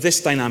of this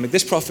dynamic.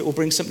 This prophet will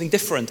bring something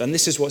different, and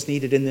this is what's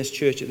needed in this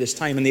church at this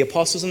time. And the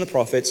apostles and the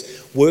prophets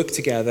work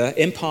together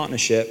in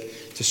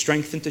partnership to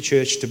strengthen the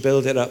church, to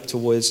build it up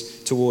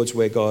towards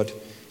where God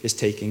is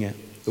taking it.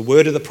 The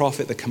word of the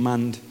prophet, the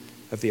command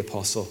of the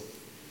apostle.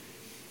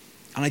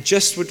 And I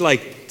just would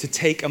like to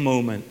take a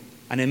moment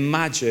and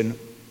imagine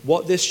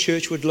what this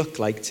church would look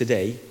like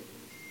today.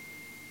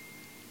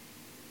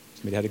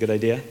 Somebody had a good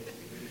idea?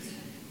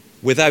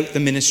 Without the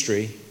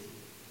ministry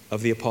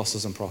of the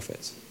apostles and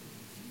prophets.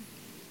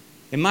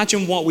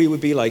 Imagine what we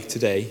would be like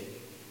today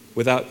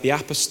without the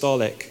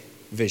apostolic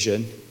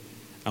vision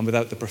and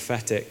without the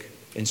prophetic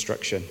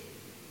instruction.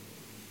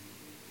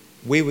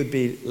 We would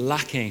be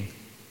lacking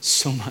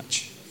so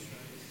much.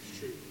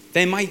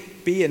 There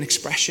might be an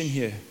expression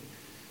here,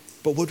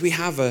 but would we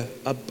have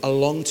a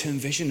long-term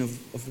vision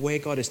of where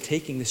God is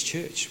taking this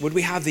church? Would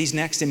we have these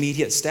next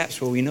immediate steps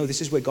where we know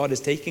this is where God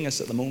is taking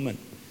us at the moment?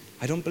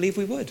 I don't believe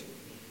we would.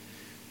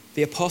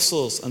 The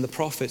apostles and the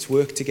prophets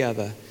work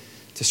together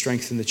to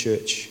strengthen the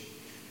church.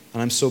 And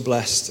I'm so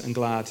blessed and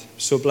glad.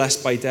 So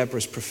blessed by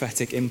Deborah's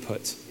prophetic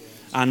input,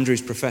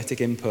 Andrew's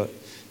prophetic input,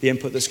 the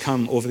input that's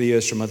come over the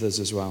years from others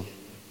as well.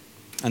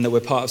 And that we're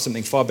part of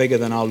something far bigger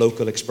than our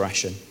local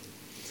expression.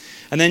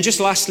 And then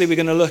just lastly, we're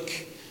going to look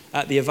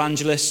at the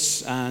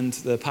evangelists and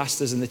the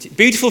pastors and the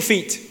beautiful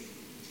feet.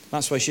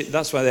 That's why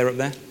they're up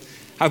there.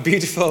 How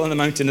beautiful on the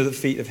mountain are the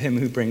feet of him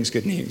who brings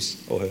good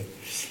news, or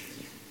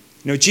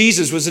her.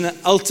 Jesus was an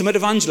ultimate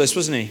evangelist,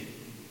 wasn't he?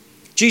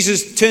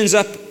 Jesus turns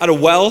up at a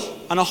well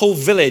and a whole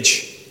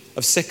village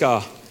of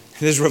Sychar.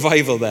 There's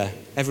revival there.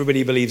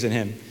 Everybody believes in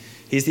him.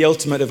 He's the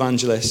ultimate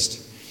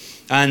evangelist.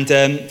 And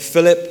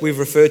Philip, we've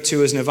referred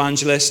to as an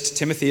evangelist.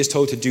 Timothy is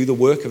told to do the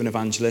work of an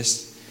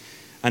evangelist.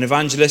 And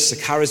evangelists are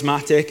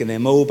charismatic, and they're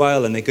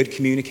mobile, and they're good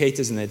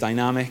communicators, and they're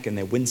dynamic, and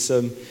they're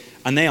winsome.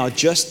 And they are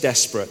just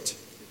desperate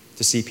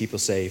to see people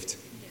saved.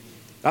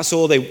 That's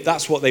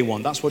what they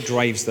want. That's what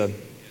drives them,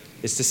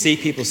 is to see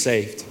people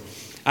saved.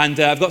 And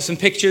I've got some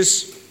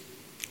pictures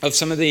of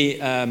some of the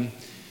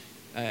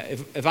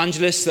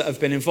evangelists that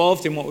have been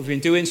involved in what we've been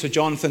doing. So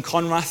Jonathan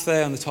Conrath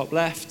there on the top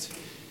left,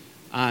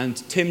 and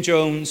Tim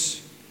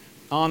Jones,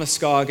 Arne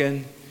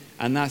Skagen,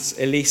 and that's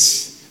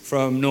Elise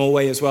from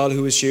Norway as well,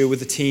 who was here with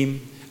the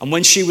team. And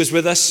when she was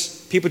with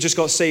us, people just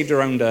got saved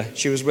around her.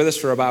 She was with us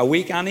for about a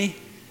week, Annie,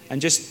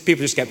 and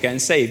people just kept getting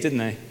saved, didn't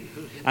they?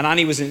 And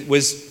Annie was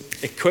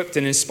equipped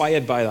and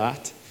inspired by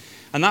that.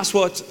 And that's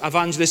what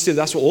evangelists do.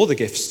 That's what all the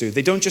gifts do.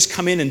 They don't just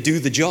come in and do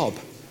the job.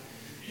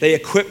 They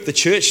equip the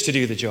church to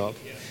do the job.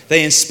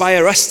 They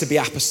inspire us to be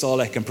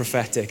apostolic and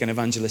prophetic and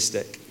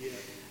evangelistic.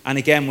 And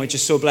again, we're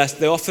just so blessed.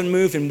 They often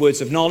move in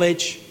words of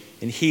knowledge,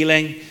 in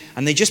healing,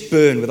 and they just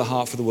burn with a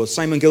heart for the world.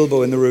 Simon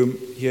Gilbo in the room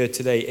here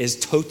today is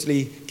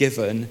totally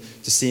given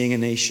to seeing a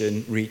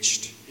nation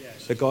reached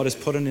that God has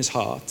put in his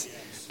heart,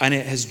 and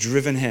it has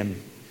driven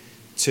him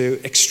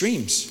to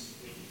extremes.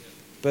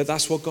 But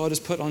that's what God has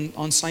put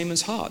on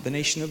Simon's heart, the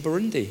nation of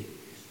Burundi,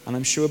 and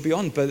I'm sure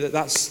beyond. But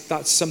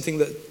that's something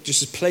that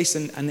just is placed,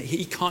 and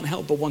he can't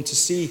help but want to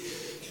see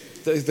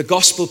the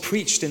gospel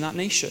preached in that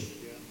nation.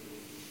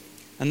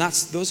 And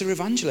those are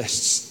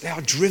evangelists. They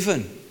are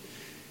driven.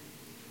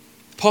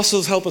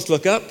 Apostles help us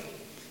look up.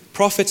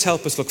 Prophets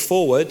help us look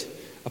forward.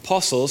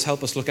 Apostles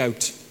help us look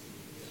out.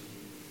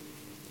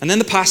 And then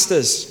the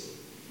pastors,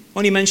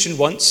 only mentioned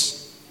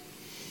once.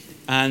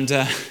 And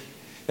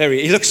there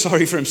he looks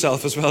sorry for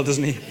himself as well,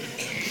 doesn't he?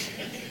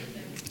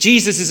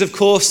 Jesus is, of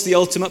course, the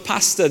ultimate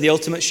pastor, the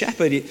ultimate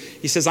shepherd.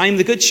 He says, I'm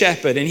the good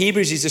shepherd. In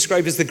Hebrews, he's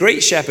described as the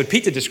great shepherd.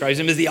 Peter describes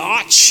him as the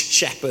arch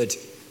shepherd,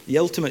 the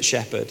ultimate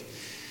shepherd.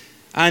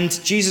 And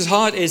Jesus'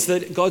 heart is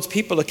that God's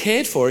people are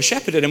cared for, are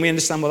shepherded, and we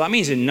understand what that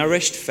means. They're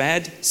nourished,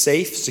 fed,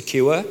 safe,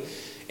 secure,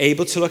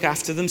 able to look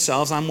after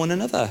themselves and one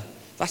another.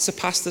 That's a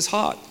pastor's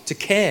heart, to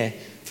care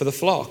for the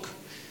flock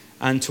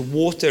and to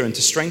water and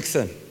to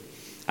strengthen.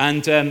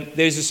 And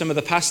those are some of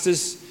the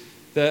pastors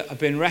that have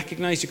been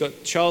recognized. You've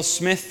got Charles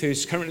Smith,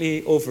 who's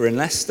currently over in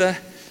Leicester,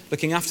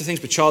 looking after things,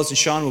 but Charles and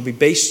Sean will be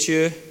based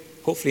here,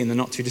 hopefully in the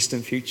not too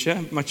distant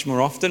future, much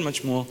more often,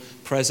 much more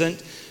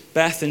present.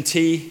 Beth and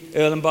T.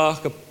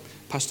 Erlenbach are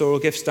pastoral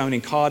gifts down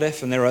in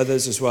Cardiff, and there are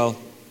others as well.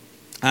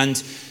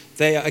 And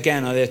they,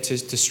 again, are there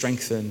to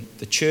strengthen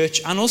the church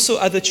and also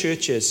other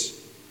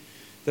churches.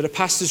 That a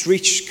pastor's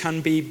reach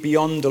can be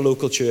beyond a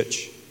local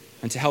church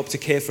and to help to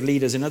care for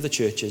leaders in other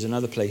churches and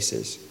other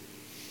places.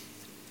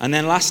 And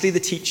then lastly, the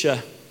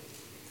teacher.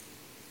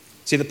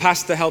 See, the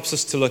pastor helps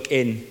us to look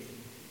in,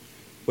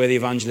 where the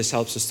evangelist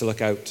helps us to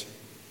look out.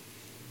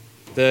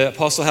 The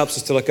apostle helps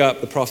us to look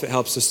up, the prophet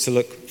helps us to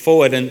look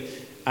forward,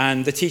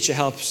 and the teacher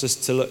helps us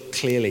to look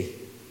clearly,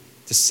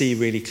 to see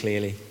really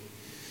clearly.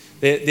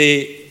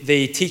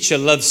 The teacher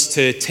loves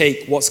to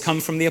take what's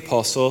come from the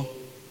apostle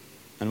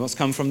and what's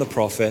come from the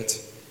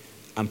prophet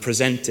and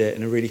present it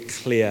in a really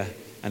clear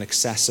and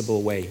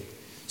accessible way,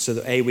 so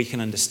that A, we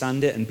can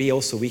understand it, and B,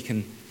 also we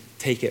can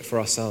take it for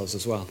ourselves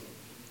as well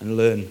and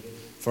learn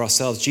for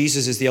ourselves.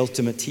 Jesus is the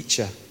ultimate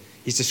teacher.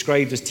 He's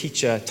described as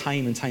teacher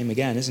time and time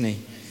again, isn't he?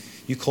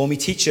 You call me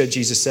teacher,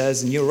 Jesus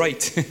says, and you're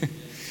right.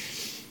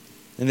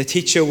 And the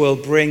teacher will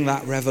bring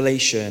that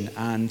revelation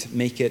and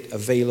make it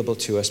available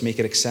to us, make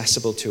it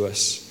accessible to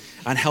us,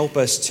 and help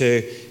us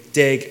to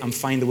dig and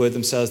find the word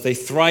themselves. They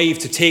thrive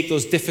to take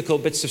those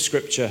difficult bits of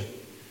scripture,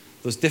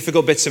 those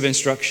difficult bits of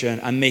instruction,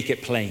 and make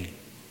it plain.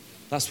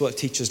 That's what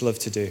teachers love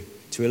to do,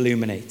 to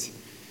illuminate.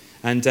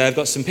 And I've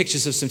got some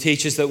pictures of some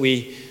teachers that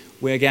we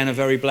again are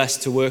very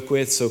blessed to work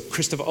with. So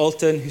Christopher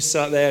Alton, who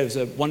sat there, was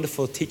a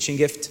wonderful teaching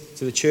gift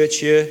to the church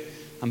here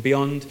and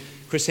beyond.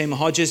 Chris Hamer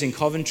Hodges in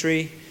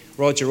Coventry,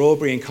 Roger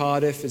Aubrey in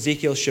Cardiff,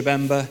 Ezekiel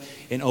Shabemba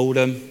in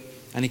Oldham.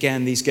 And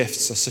again, these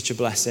gifts are such a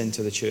blessing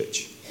to the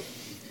church,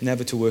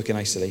 never to work in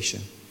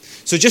isolation.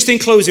 So just in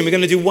closing, we're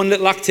going to do one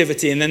little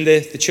activity, and then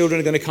the children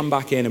are going to come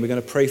back in and we're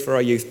going to pray for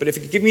our youth. But if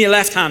you could give me your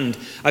left hand,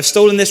 I've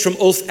stolen this from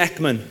Ulf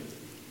Ekman.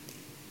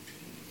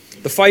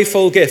 The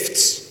fivefold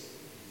gifts.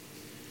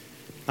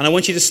 And I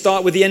want you to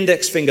start with the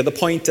index finger, the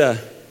pointer,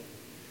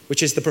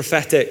 which is the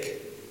prophetic.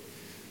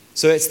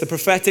 So it's the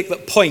prophetic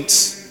that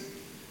points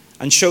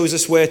and shows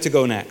us where to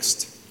go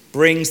next.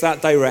 Brings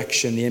that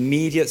direction, the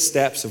immediate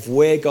steps of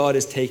where God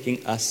is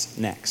taking us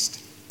next.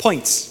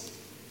 Points.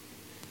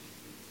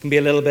 Can be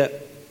a little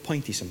bit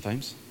pointy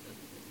sometimes,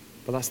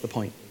 but that's the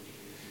point.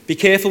 Be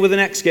careful with the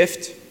next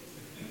gift.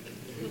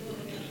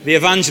 The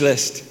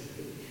evangelist.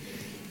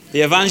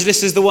 The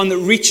evangelist is the one that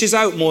reaches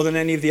out more than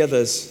any of the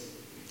others.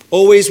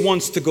 always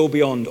wants to go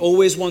beyond,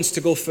 always wants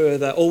to go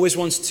further, always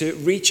wants to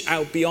reach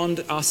out beyond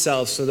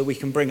ourselves so that we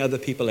can bring other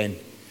people in.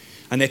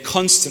 And they're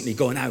constantly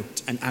going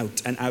out and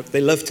out and out.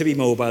 They love to be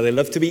mobile, they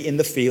love to be in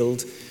the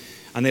field,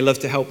 and they love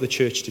to help the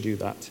church to do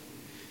that.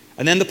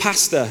 And then the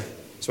pastor,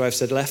 so I've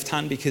said left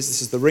hand because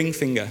this is the ring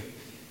finger.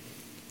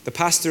 The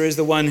pastor is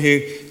the one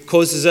who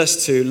causes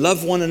us to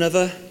love one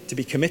another, to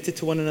be committed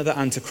to one another,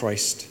 and to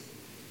Christ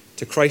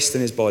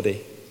and his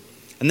body.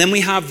 And then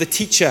we have the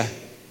teacher,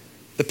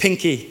 the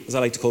pinky, as I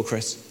like to call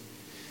Chris.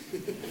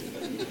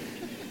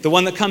 The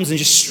one that comes and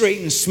just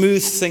straightens,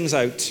 smooths things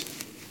out,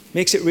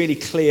 makes it really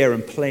clear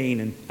and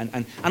plain,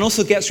 and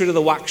also gets rid of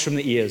the wax from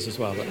the ears as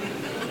well. That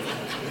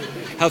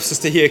helps us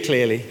to hear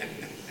clearly.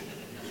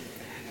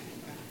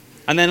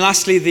 And then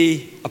lastly,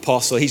 the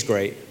apostle. He's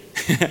great.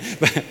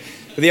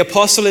 But the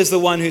apostle is the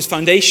one who's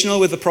foundational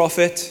with the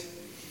prophet.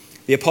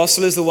 The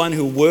apostle is the one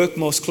who will work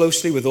most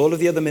closely with all of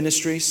the other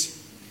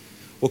ministries,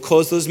 will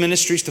cause those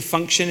ministries to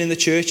function in the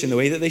church in the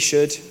way that they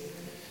should,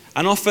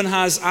 and often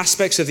has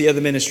aspects of the other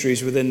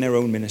ministries within their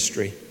own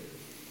ministry,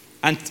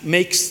 and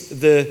makes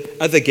the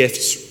other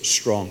gifts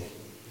strong,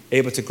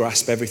 able to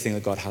grasp everything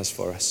that God has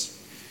for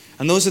us.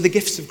 And those are the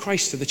gifts of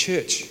Christ to the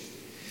church.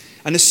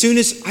 And as soon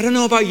as, I don't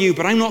know about you,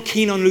 but I'm not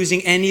keen on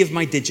losing any of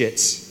my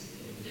digits.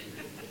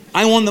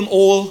 I want them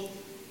all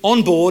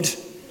on board,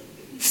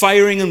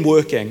 firing and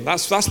working.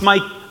 That's my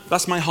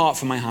heart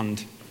for my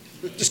hand.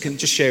 Just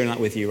sharing that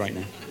with you right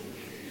now.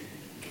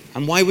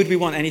 And why would we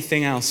want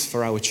anything else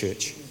for our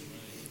church?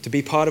 To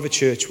be part of a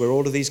church where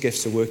all of these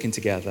gifts are working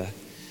together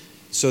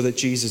so that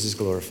Jesus is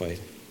glorified.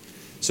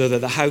 So that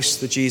the house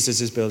that Jesus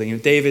is building, in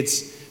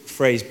David's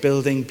phrase,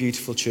 building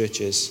beautiful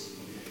churches.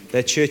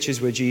 They're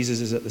churches where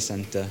Jesus is at the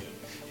center,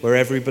 where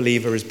every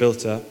believer is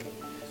built up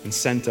and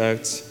sent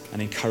out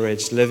and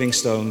encouraged, living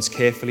stones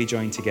carefully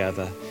joined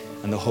together,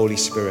 and the Holy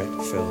Spirit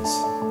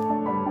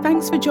fills.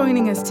 Thanks for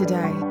joining us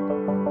today.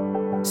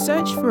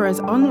 Search for us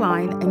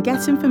online and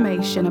get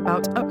information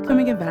about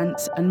upcoming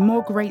events and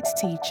more great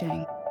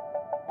teaching.